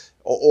 well,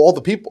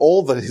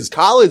 his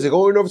colleagues are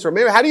going over to Rabbi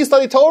Meir. How do you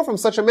study Torah from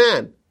such a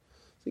man?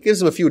 He gives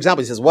him a few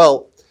examples. He says,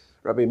 well,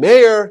 Rabbi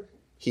Meir,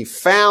 he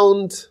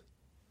found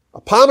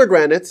a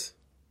pomegranate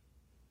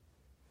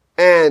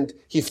and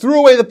he threw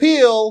away the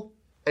peel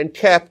and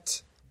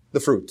kept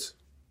the fruit.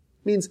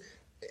 Means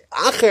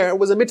Acher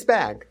was a mixed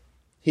bag.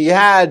 He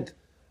had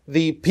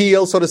the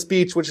peel, so to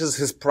speak, which is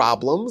his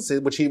problems,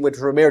 which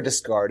Rabbi Meir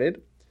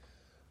discarded.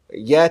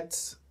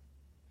 Yet,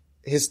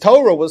 his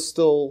Torah was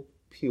still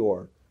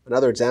pure.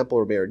 Another example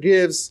Rabbi Meir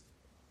gives,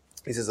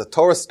 he says a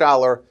Torah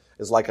scholar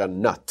is like a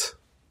nut.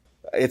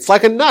 It's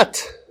like a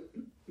nut.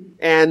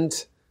 And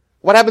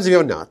what happens if you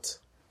have a nut?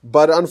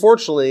 But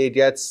unfortunately,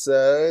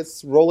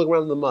 it's rolling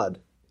around in the mud.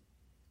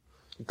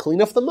 You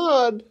clean off the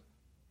mud,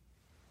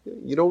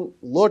 you don't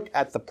look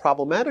at the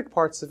problematic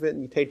parts of it,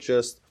 and you take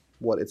just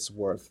what it's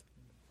worth.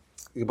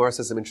 Gemara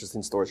says some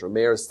interesting stories. Rabbi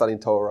Meir is studying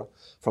Torah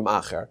from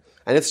Acher,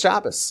 and it's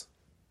Shabbos.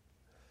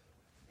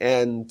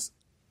 And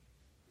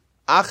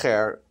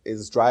Acher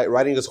is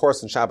riding his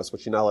horse on Shabbos,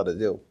 which you're not allowed to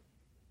do.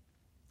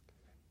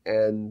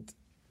 And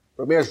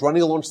Rabbi Meir is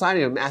running alongside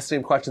him, asking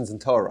him questions in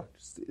Torah.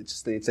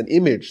 It's an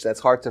image that's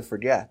hard to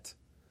forget.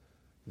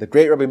 The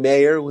great Rabbi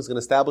Meir, who's going to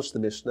establish the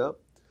Mishnah,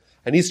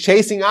 and he's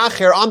chasing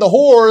Acher on the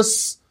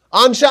horse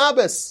on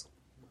Shabbos.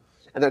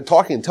 And they're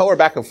talking in Torah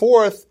back and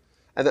forth,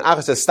 and then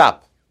Acher says,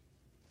 stop.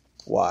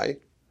 Why?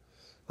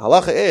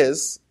 Halacha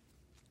is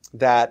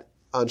that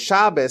on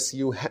Shabbos,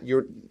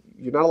 you're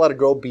not allowed to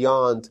go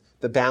beyond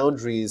the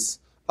boundaries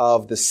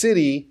of the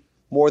city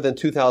more than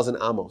 2,000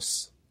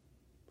 amos.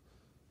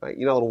 Right?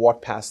 You're not allowed to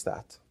walk past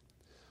that.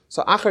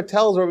 So Acher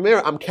tells Rabbi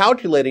Meir, I'm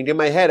calculating in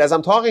my head as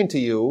I'm talking to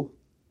you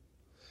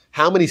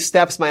how many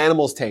steps my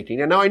animal's taking.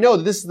 And now I know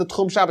that this is the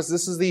Tchum Shabbos,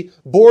 this is the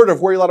border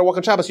of where you're allowed to walk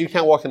on Shabbos, so you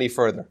can't walk any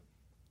further.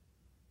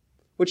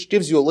 Which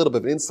gives you a little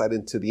bit of insight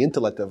into the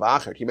intellect of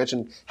Acher. You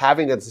mentioned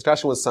having a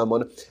discussion with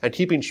someone and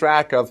keeping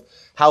track of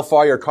how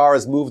far your car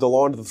has moved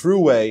along the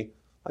throughway.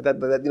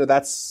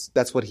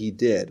 That's what he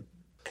did.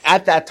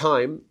 At that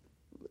time,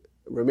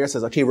 Rabbi Meir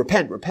says, okay,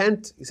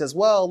 repent. He says,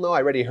 well, no,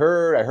 I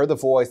heard the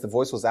voice. The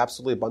voice was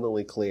absolutely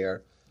abundantly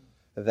clear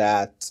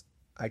that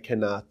I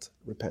cannot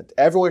repent.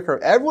 Everyone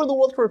in the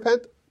world can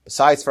repent,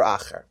 besides for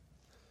Acher.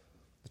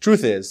 The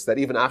truth is that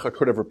even Acher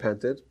could have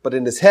repented, but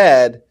in his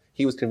head,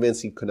 he was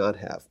convinced he could not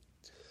have.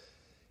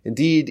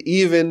 Indeed,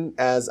 even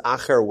as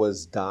Acher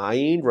was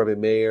dying, Rabbi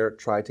Meir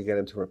tried to get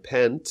him to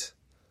repent.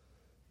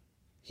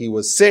 He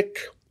was sick.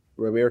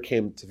 Rabbi Meir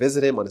came to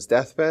visit him on his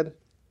deathbed,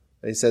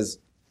 and he says,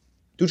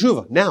 do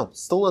tshuva now.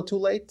 Still not too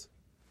late.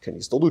 Can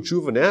you still do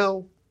tshuva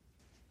now?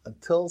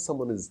 Until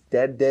someone is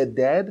dead,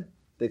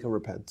 they can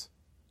repent.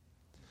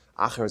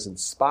 Acher is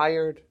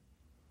inspired.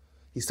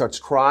 He starts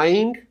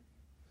crying,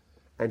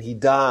 and he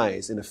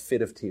dies in a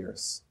fit of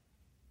tears.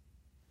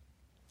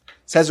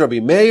 Says Rabbi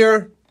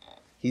Meir,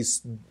 He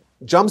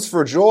jumps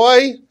for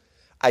joy.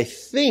 I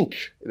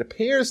think, it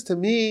appears to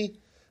me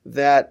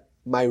that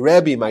my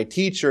Rabbi, my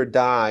teacher,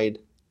 died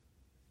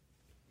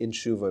in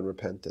tshuva and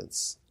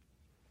repentance.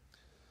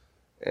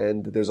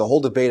 And there's a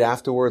whole debate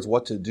afterwards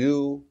what to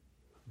do.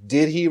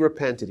 Did he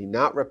repent? Did he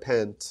not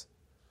repent?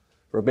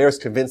 Meir is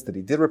convinced that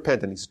he did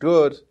repent and he's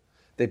good.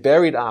 They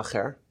buried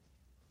Acher.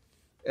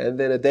 And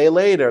then a day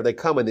later, they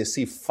come and they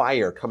see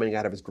fire coming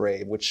out of his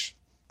grave, which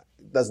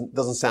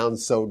doesn't sound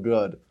so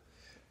good.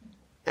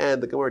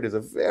 And the Gemara does a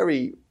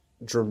very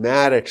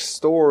dramatic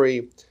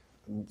story.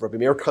 Rabbi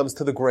Meir comes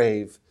to the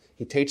grave.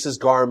 He takes his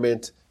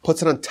garment,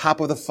 puts it on top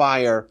of the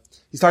fire.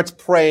 He starts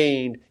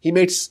praying. He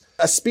makes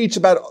a speech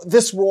about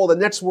this world, the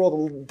next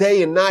world,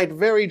 day and night.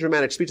 Very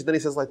dramatic speech. And then he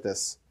says like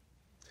this.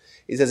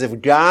 He says,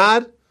 if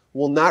God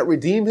will not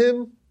redeem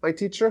him, my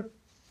teacher,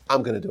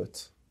 I'm going to do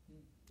it.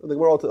 And the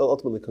Gemara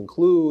ultimately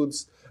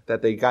concludes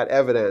that they got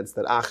evidence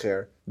that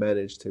Acher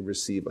managed to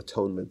receive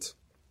atonement.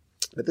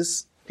 But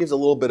this gives a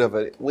little bit of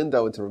a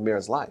window into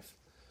Meir's life.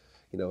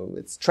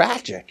 It's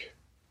tragic.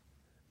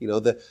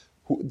 The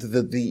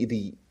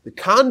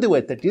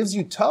conduit that gives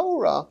you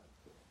Torah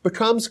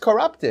becomes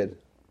corrupted.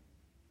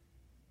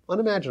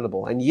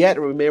 Unimaginable. And yet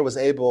Meir was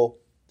able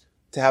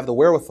to have the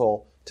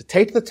wherewithal to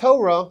take the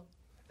Torah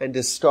and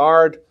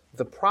discard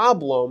the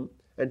problem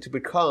and to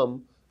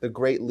become the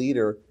great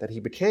leader that he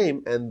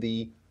became and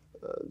the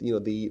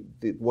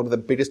one of the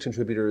biggest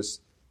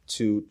contributors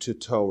to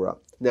Torah.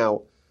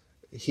 Now,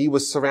 he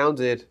was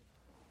surrounded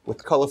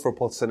with colorful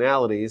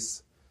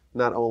personalities,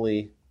 not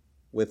only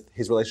with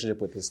his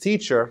relationship with his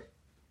teacher,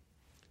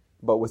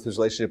 but with his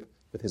relationship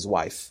with his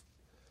wife.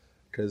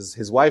 Because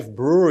his wife,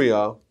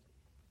 Bruria,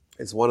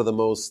 is one of the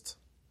most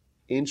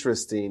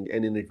interesting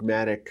and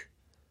enigmatic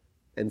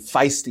and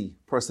feisty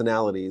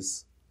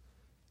personalities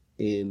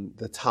in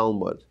the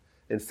Talmud.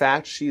 In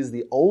fact, she is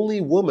the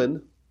only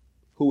woman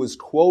who is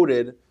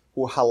quoted,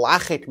 who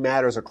halachic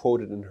matters are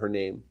quoted in her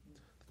name.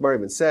 The Gemara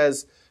even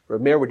says,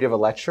 Meir would give a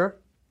lecture,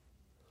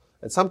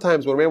 and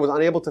sometimes when Meir was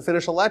unable to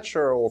finish a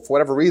lecture, or for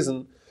whatever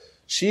reason,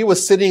 she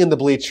was sitting in the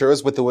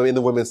bleachers with the women in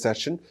the women's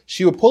section.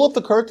 She would pull up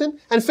the curtain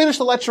and finish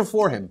the lecture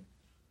for him.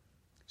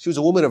 She was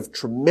a woman of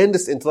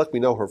tremendous intellect. We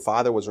know her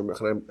father was Rabbi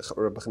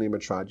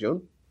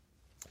Chanina,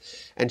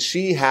 and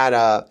she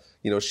had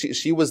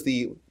she was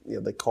the,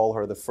 they call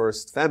her the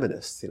first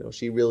feminist.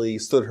 She really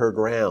stood her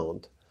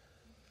ground.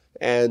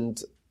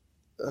 And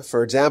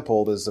for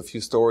example, there's a few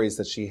stories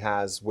that she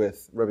has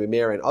with Rabbi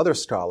Meir and other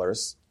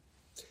scholars.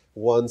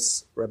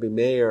 Once Rabbi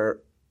Meir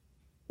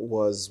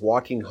was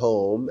walking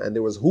home and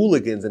there was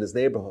hooligans in his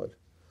neighborhood.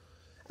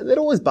 And they'd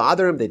always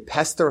bother him, they'd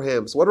pester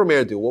him. So what did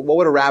Meir do? What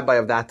would a rabbi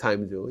of that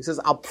time do? He says,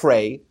 I'll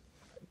pray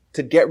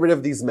to get rid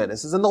of these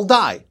menaces and they'll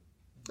die.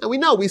 And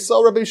we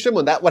saw Rabbi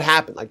Shimon, that would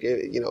happen.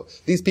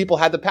 These people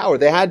had the power.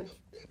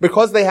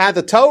 Because they had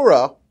the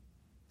Torah,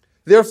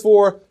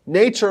 therefore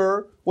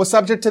nature was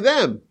subject to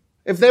them.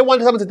 If they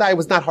wanted someone to die, it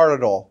was not hard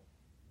at all.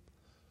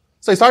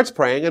 So he starts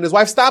praying and his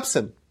wife stops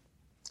him.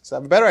 So I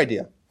have a better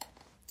idea.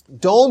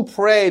 Don't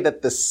pray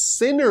that the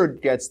sinner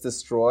gets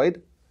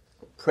destroyed.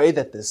 Pray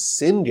that the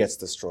sin gets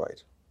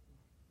destroyed.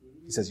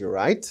 He says, you're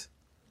right.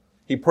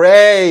 He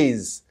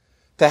prays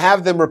to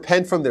have them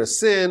repent from their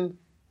sin.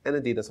 And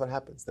indeed, that's what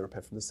happens. They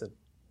repent from the sin.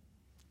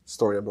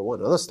 Story number one.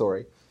 Another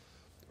story.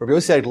 Rabbi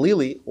Yossi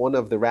Glili, one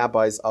of the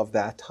rabbis of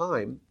that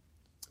time,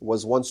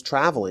 was once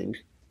traveling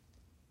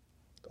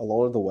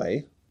along the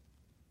way.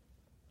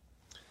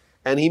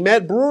 And he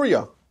met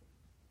Bruria.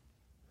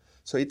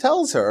 So he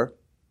tells her,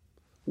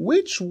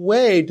 which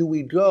way do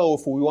we go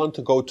if we want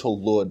to go to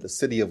Lud, the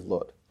city of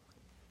Lud?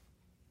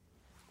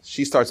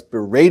 She starts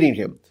berating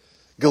him.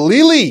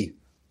 Galili,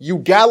 you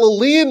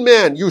Galilean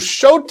man, you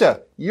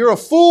Shota, you're a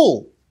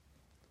fool.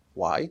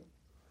 Why?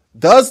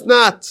 Does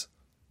not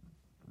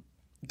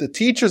the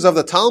teachers of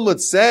the Talmud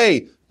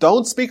say,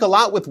 don't speak a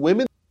lot with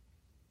women?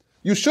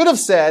 You should have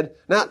said,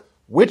 not,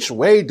 which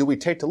way do we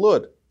take to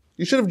Lud?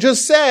 You should have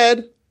just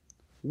said,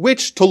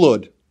 which to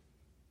Lud?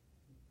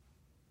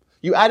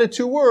 You added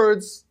two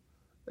words,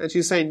 and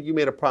she's saying you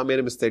made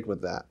a mistake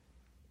with that.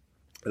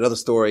 Another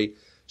story,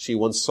 she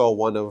once saw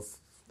one of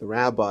the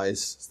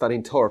rabbis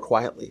studying Torah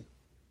quietly.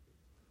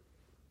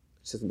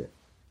 She says,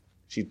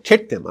 she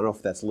kicked him. I don't know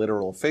if that's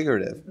literal or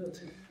figurative.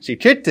 She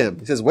kicked him.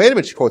 He says, wait a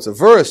minute. She quotes a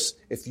verse.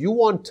 If you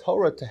want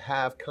Torah to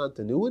have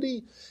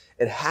continuity,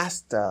 it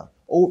has to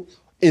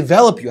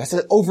envelop you. It has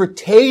to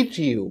overtake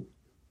you.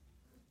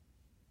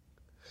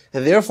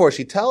 And therefore,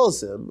 she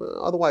tells him,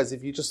 otherwise,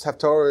 if you just have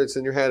Torah, it's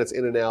in your head, it's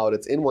in and out,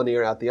 it's in one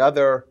ear, out the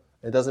other.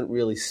 It doesn't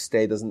really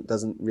stay,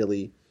 doesn't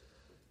really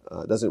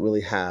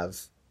have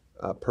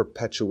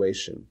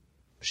perpetuation.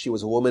 She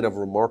was a woman of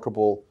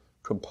remarkable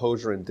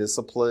composure and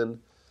discipline.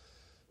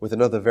 With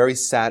another very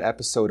sad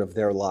episode of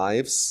their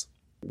lives,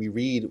 we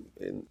read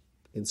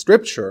in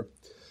Scripture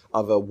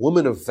of a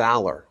woman of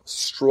valor, a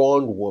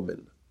strong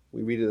woman.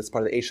 We read it as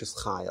part of the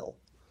Eshes Chayil.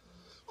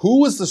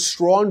 Who was the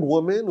strong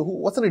woman?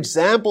 What's an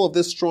example of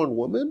this strong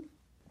woman?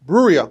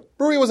 Bruria.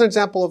 Bruria was an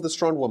example of the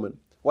strong woman.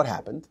 What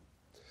happened?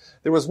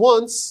 There was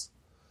once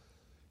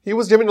He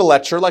was giving a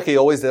lecture like he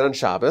always did on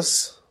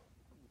Shabbos,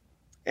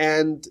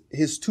 and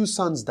his 2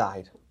 sons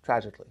died,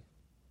 tragically.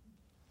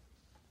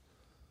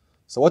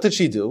 So what did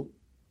she do?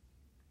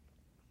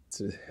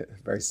 It's a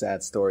very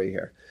sad story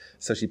here.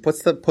 So she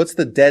puts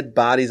the dead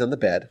bodies on the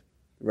bed.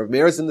 Rabbi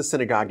Meir is in the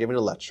synagogue giving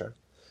a lecture.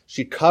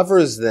 She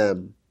covers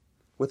them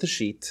with a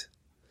sheet.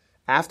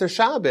 After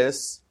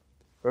Shabbos,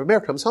 Rabbi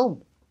Meir comes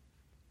home.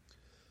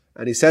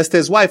 And he says to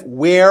his wife,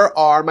 "Where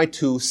are my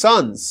 2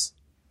 sons?"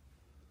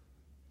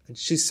 And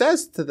she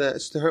says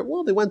to her,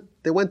 "Well,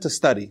 they went to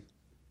study."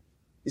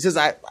 He says,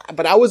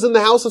 but I was in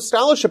the house of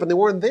scholarship and they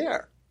weren't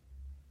there.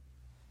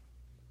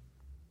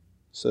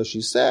 So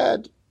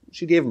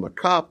she gave him a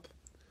cup,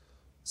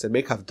 said,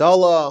 "Make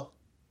Havdalah."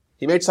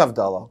 He makes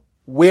Havdalah.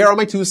 "Where are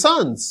my 2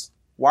 sons?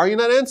 Why are you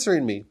not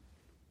answering me?"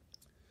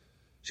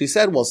 She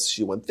said, "Well,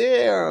 she went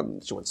there,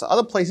 she went to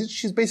other places."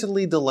 She's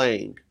basically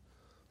delaying.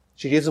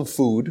 She gives him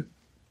food.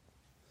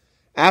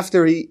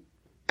 After he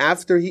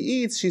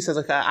eats, she says,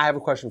 "Okay, I have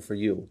a question for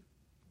you.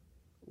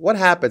 What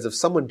happens if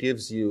someone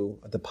gives you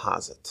a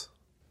deposit?"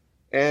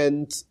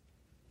 And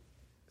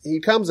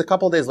he comes a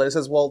couple of days later and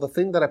says, "Well, the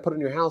thing that I put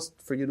in your house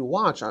for you to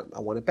watch, I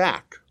want it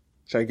back.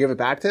 Should I give it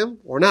back to him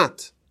or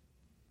not?"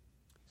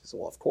 He says,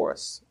 "Well, of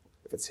course.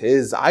 If it's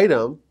his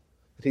item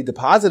that he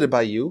deposited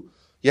by you,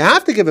 you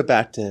have to give it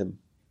back to him."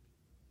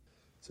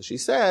 So she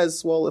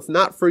says, "Well, if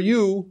not for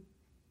you,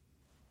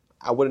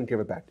 I wouldn't give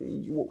it back to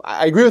you.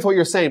 I agree with what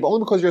you're saying, but only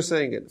because you're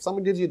saying it. If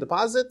someone gives you a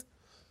deposit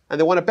and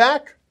they want it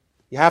back,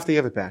 you have to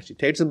give it back." She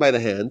takes him by the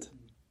hand.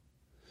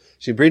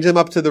 She brings him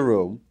up to the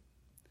room.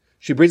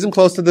 She brings him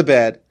close to the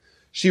bed.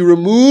 She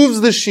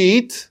removes the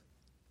sheet,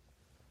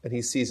 and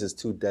he sees his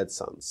 2 dead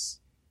sons.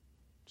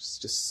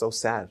 Just so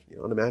sad,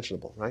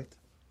 unimaginable, right?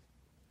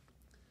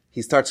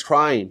 He starts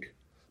crying.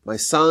 "My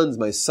sons,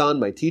 my son,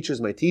 my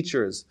teachers, my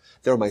teachers.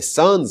 They were my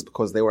sons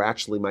because they were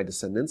actually my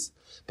descendants,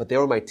 but they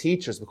were my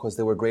teachers because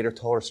they were greater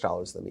Torah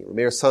scholars than me."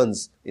 Meir's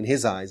sons, in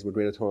his eyes, were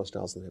greater Torah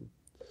scholars than him.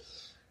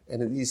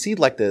 And you see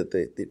like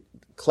the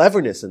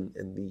cleverness and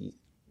the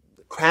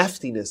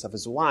craftiness of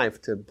his wife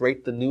to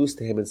break the news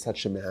to him in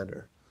such a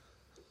manner.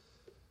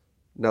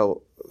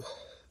 Now,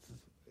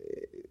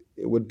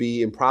 it would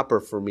be improper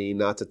for me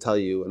not to tell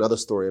you another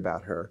story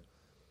about her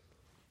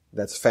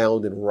that's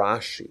found in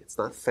Rashi. It's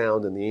not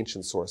found in the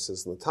ancient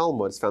sources in the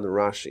Talmud. It's found in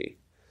Rashi.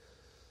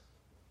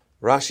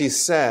 Rashi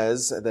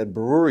says that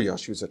Beruria,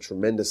 she was a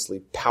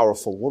tremendously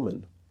powerful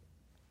woman.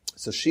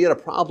 So she had a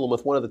problem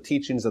with one of the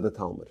teachings of the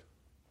Talmud.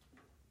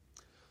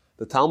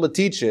 The Talmud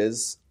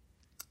teaches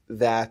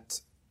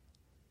that,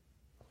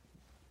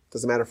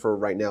 doesn't matter for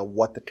right now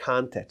what the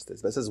context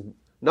is, but it says,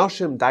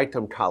 "Nashim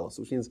daitam kalos,"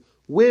 which means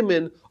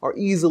women are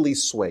easily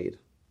swayed.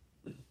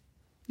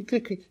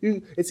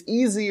 It's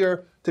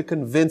easier to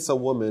convince a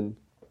woman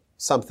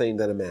something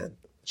than a man.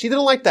 She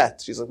didn't like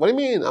that. She's like, "What do you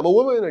mean? I'm a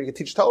woman, I can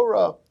teach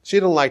Torah." She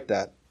didn't like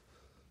that.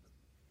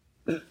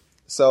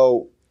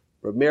 So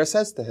Rabbi Meir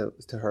says to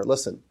her,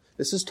 "Listen,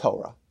 this is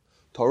Torah.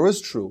 Torah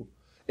is true.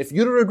 If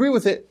you don't agree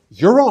with it,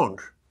 you're wrong.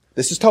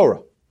 This is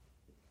Torah."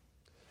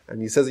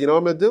 And he says, "You know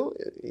what I'm going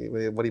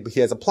to do?" He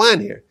has a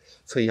plan here.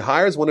 So he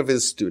hires one of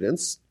his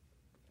students,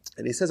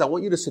 and he says, "I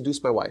want you to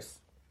seduce my wife."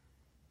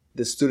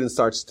 The student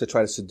starts to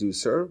try to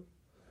seduce her,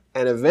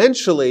 and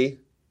eventually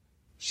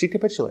she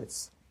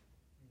capitulates.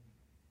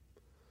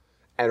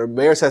 And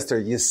Meir says to her,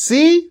 "You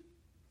see,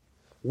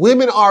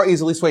 women are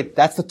easily swayed.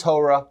 That's the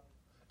Torah.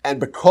 And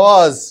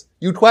because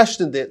you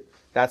questioned it,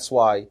 that's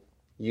why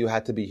you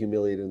had to be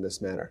humiliated in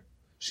this manner."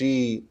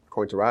 She,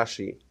 according to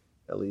Rashi,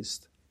 at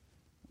least,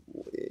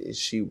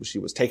 she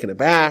was taken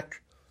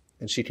aback,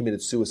 and she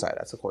committed suicide.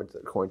 That's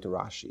according to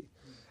Rashi.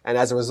 And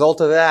as a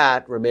result of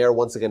that, Meir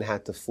once again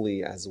had to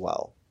flee as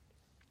well.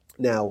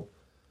 Now,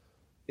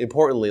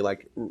 importantly,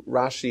 like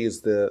Rashi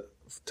is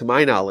to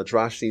my knowledge,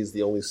 Rashi is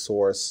the only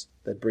source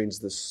that brings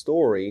this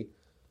story,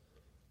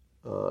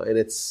 and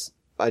it's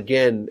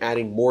again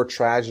adding more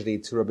tragedy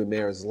to Rabbi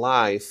Meir's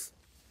life,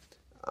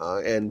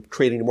 and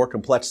creating more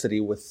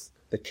complexity with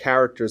the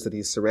characters that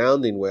he's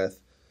surrounding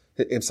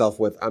himself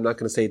with. I'm not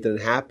going to say it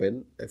didn't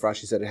happen. If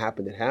Rashi said it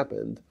happened, it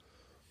happened.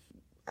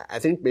 I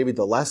think maybe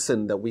the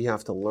lesson that we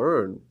have to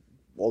learn,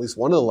 or at least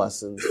one of the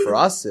lessons for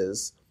us,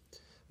 is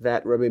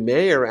that Rabbi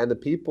Meir and the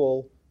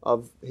people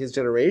of his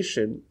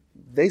generation,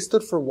 they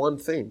stood for one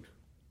thing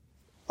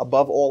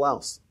above all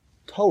else: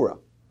 Torah.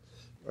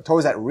 Torah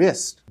is at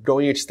risk,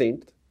 going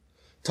extinct.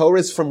 Torah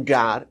is from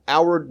God.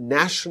 Our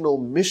national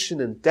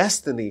mission and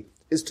destiny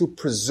is to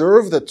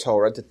preserve the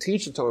Torah, to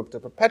teach the Torah, to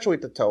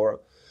perpetuate the Torah.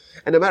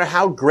 And no matter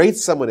how great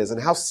someone is,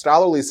 and how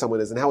scholarly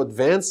someone is, and how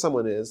advanced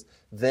someone is,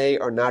 they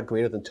are not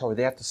greater than Torah.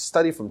 They have to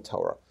study from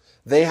Torah.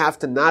 They have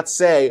to not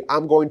say,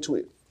 "I'm going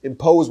to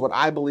impose what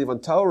I believe on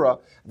Torah."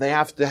 They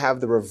have to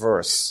have the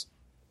reverse.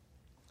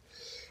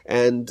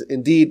 And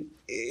indeed,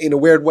 in a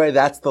weird way,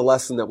 that's the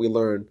lesson that we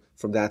learn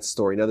from that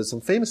story. Now, there's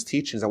some famous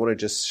teachings I want to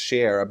just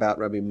share about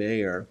Rabbi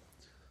Meir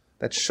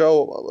that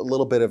show a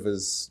little bit of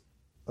his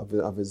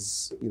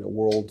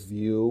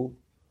worldview,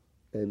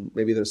 and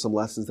maybe there's some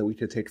lessons that we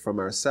could take from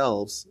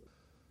ourselves.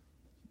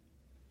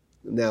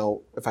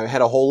 Now, if I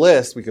had a whole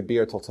list, we could be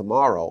here till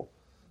tomorrow.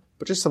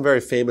 But just some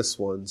very famous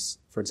ones.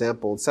 For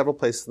example, in several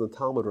places in the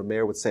Talmud,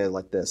 Meir would say it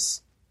like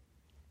this.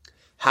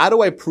 How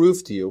do I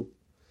prove to you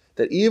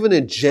that even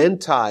a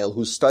Gentile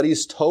who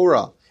studies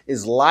Torah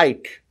is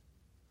like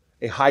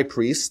a high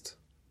priest?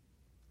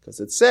 Because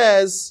it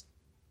says,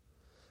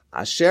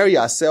 Asher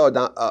yaseh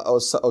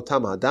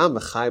otam hadam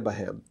v'chai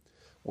bahem.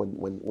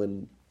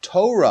 When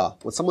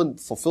someone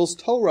fulfills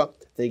Torah,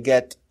 they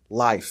get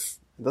life.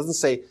 It doesn't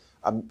say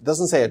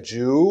a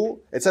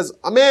Jew. It says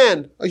a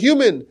man, a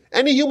human.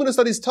 Any human who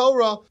studies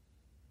Torah,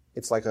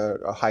 it's like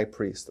a high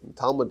priest. And the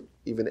Talmud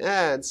even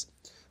adds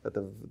that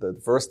the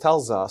verse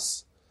tells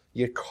us,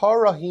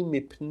 Yekarahim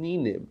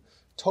mipninim.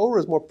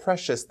 Torah is more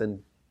precious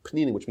than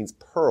pninim, which means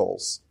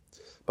pearls.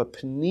 But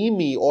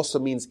pnimi also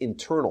means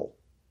internal,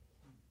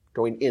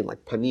 going in,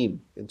 like panim,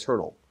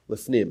 internal,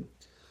 lifnim.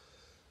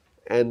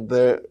 And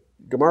the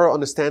Gemara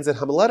understands it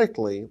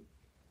homiletically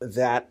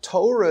that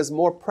Torah is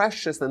more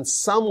precious than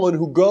someone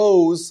who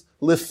goes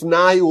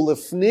lifnayu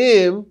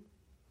lifnim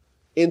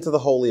into the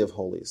Holy of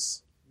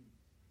Holies.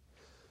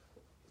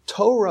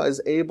 Torah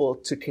is able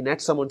to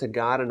connect someone to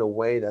God in a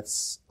way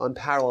that's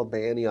unparalleled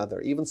by any other.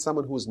 Even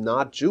someone who's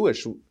not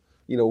Jewish, who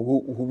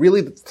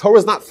really, Torah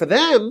is not for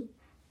them,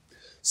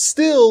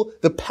 still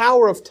the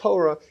power of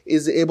Torah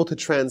is able to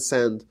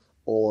transcend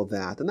all of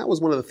that. And that was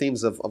one of the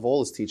themes of all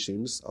his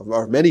teachings,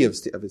 or many of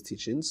his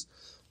teachings.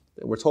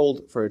 And we're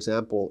told, for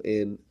example,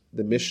 in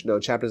the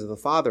Mishnah, chapters of the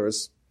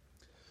Fathers,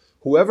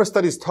 whoever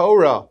studies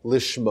Torah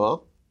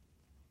lishma,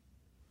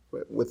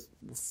 with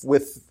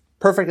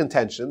perfect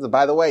intentions, and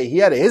by the way, he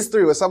had a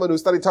history with someone who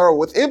studied Torah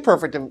with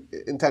imperfect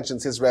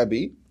intentions, his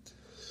Rabbi,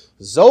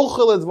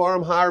 zochel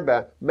edvarim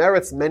harba,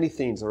 merits many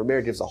things. And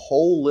Meir gives a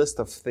whole list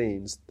of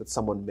things that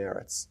someone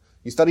merits.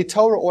 You study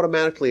Torah,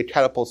 automatically it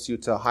catapults you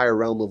to a higher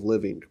realm of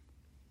living.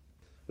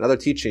 Another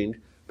teaching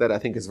that I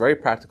think is very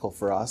practical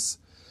for us.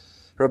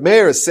 Rabbi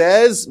Meir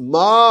says,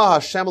 "Ma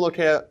Hashem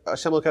Elokecha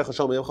Shalom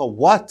Yomcha."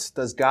 What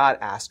does God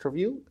ask of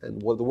you?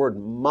 And the word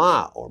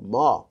 "ma" or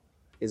 "ma"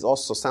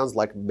 also sounds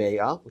like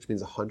 "mea," which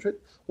means 100.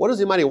 What does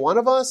the Almighty want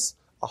of us?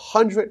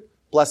 100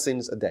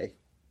 blessings a day.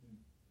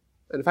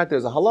 And in fact,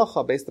 there's a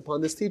halacha based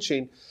upon this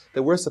teaching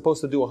that we're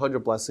supposed to do 100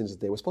 blessings a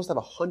day. We're supposed to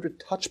have 100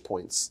 touch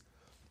points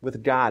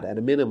with God at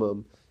a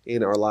minimum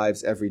in our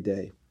lives every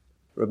day.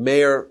 Rabbi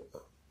Meir,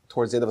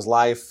 towards the end of his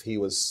life, he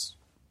was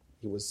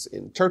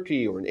in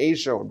Turkey or in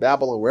Asia or in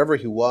Babylon, wherever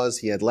he was.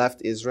 He had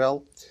left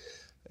Israel.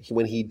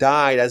 When he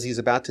died, as he's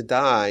about to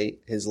die,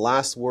 his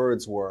last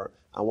words were,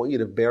 "I want you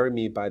to bury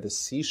me by the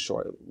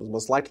seashore." It was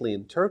most likely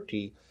in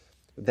Turkey,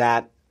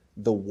 that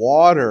the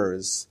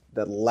waters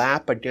that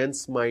lap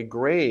against my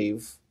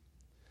grave,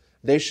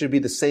 they should be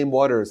the same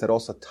waters that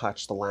also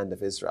touch the land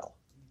of Israel.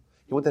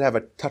 He wanted to have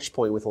a touch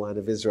point with the land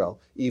of Israel,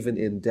 even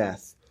in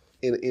death.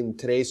 In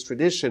today's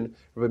tradition,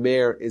 Rabbi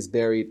Meir is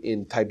buried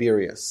in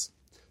Tiberias.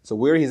 So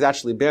where he's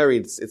actually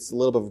buried, it's a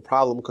little bit of a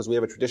problem because we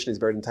have a tradition he's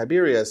buried in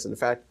Tiberias. And in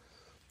fact,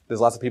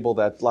 there's lots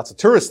of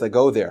tourists that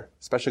go there,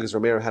 especially because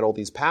Rabbi Meir had all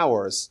these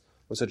powers,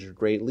 was such a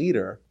great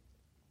leader.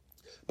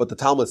 But the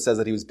Talmud says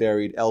that he was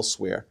buried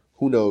elsewhere.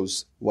 Who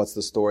knows what's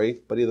the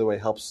story? But either way,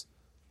 it helps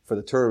for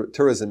the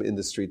tourism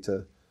industry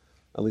to,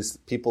 at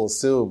least people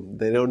assume,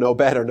 they don't know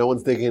better. No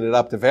one's digging it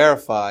up to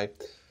verify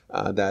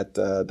that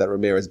Rabbi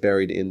Meir is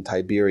buried in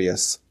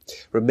Tiberias.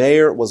 Rabbi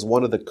Meir was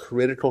one of the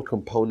critical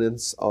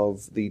components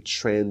of the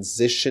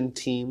transition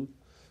team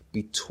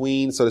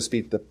between, so to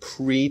speak, the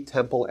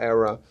pre-temple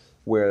era,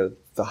 where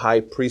the high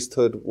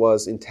priesthood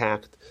was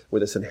intact, where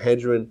the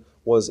Sanhedrin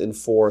was in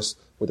force,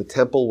 where the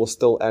temple was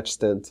still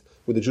extant,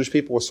 where the Jewish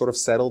people were sort of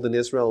settled in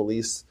Israel, at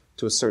least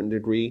to a certain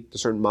degree, to a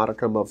certain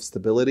modicum of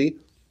stability,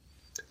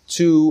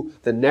 to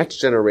the next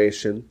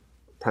generation,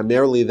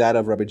 primarily that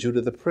of Rabbi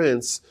Judah the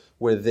Prince,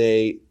 where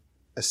they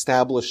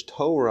established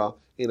Torah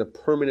in a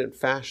permanent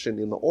fashion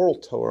in the oral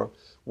Torah,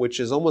 which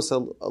is almost a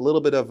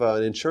little bit of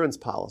an insurance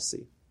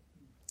policy.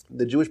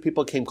 The Jewish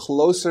people came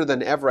closer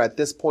than ever at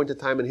this point in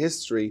time in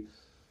history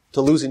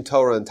to losing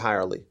Torah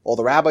entirely. All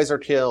the rabbis are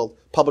killed,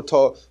 public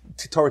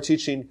Torah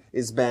teaching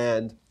is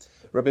banned.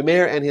 Rabbi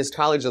Meir and his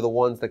colleagues are the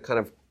ones that kind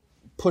of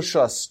push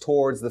us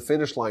towards the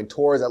finish line,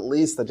 towards at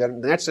least the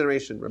next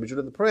generation, Rabbi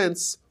Judah the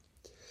Prince,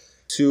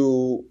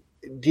 to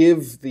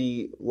give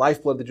the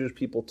lifeblood of the Jewish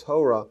people,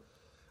 Torah,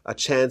 a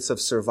chance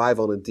of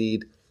survival. And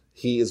indeed,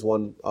 he is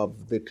one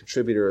of the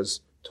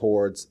contributors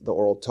towards the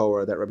oral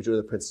Torah that Rabbi Judah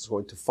the Prince is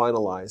going to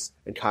finalize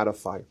and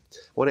codify. I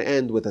want to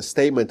end with a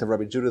statement of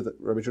Rabbi Judah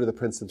the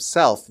Prince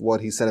himself,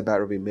 what he said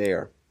about Rabbi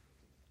Meir.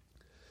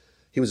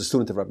 He was a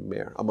student of Rabbi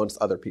Meir, amongst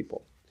other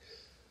people.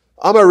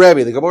 Amar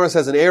Rabbi, the Gemara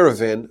says in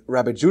Eruvin,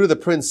 Rabbi Judah the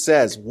Prince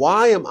says,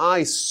 "Why am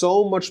I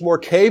so much more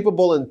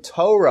capable in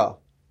Torah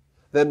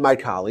than my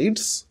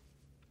colleagues?"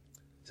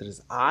 He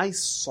says, "I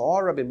saw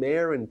Rabbi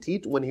Meir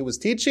when he was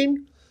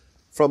teaching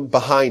from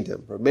behind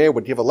him." Rabbi Meir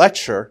would give a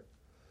lecture,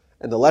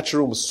 and the lecture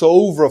room was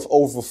so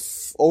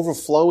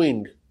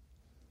overflowing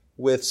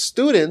with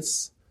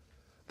students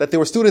that there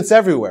were students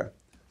everywhere.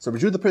 So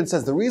Rabbi Judah the Prince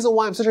says, the reason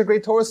why I'm such a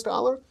great Torah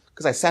scholar,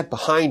 because I sat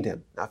behind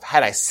him. Now,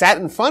 had I sat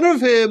in front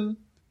of him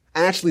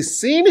and actually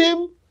seen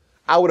him,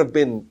 I would have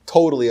been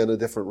totally in a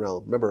different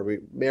realm. Remember,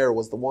 Meir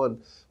was the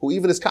one who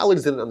even his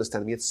colleagues didn't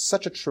understand him. He had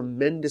such a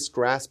tremendous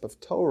grasp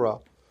of Torah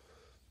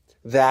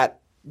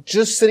that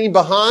just sitting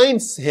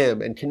behind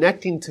him and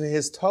connecting to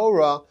his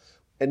Torah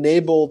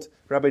enabled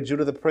Rabbi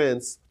Judah the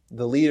Prince,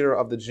 the leader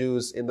of the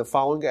Jews in the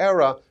following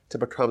era, to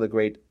become the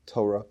great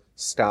Torah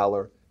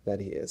scholar that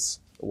he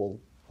is. We'll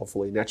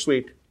hopefully next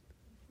week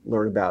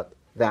learn about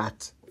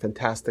that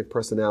fantastic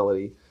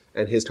personality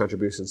and his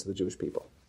contributions to the Jewish people.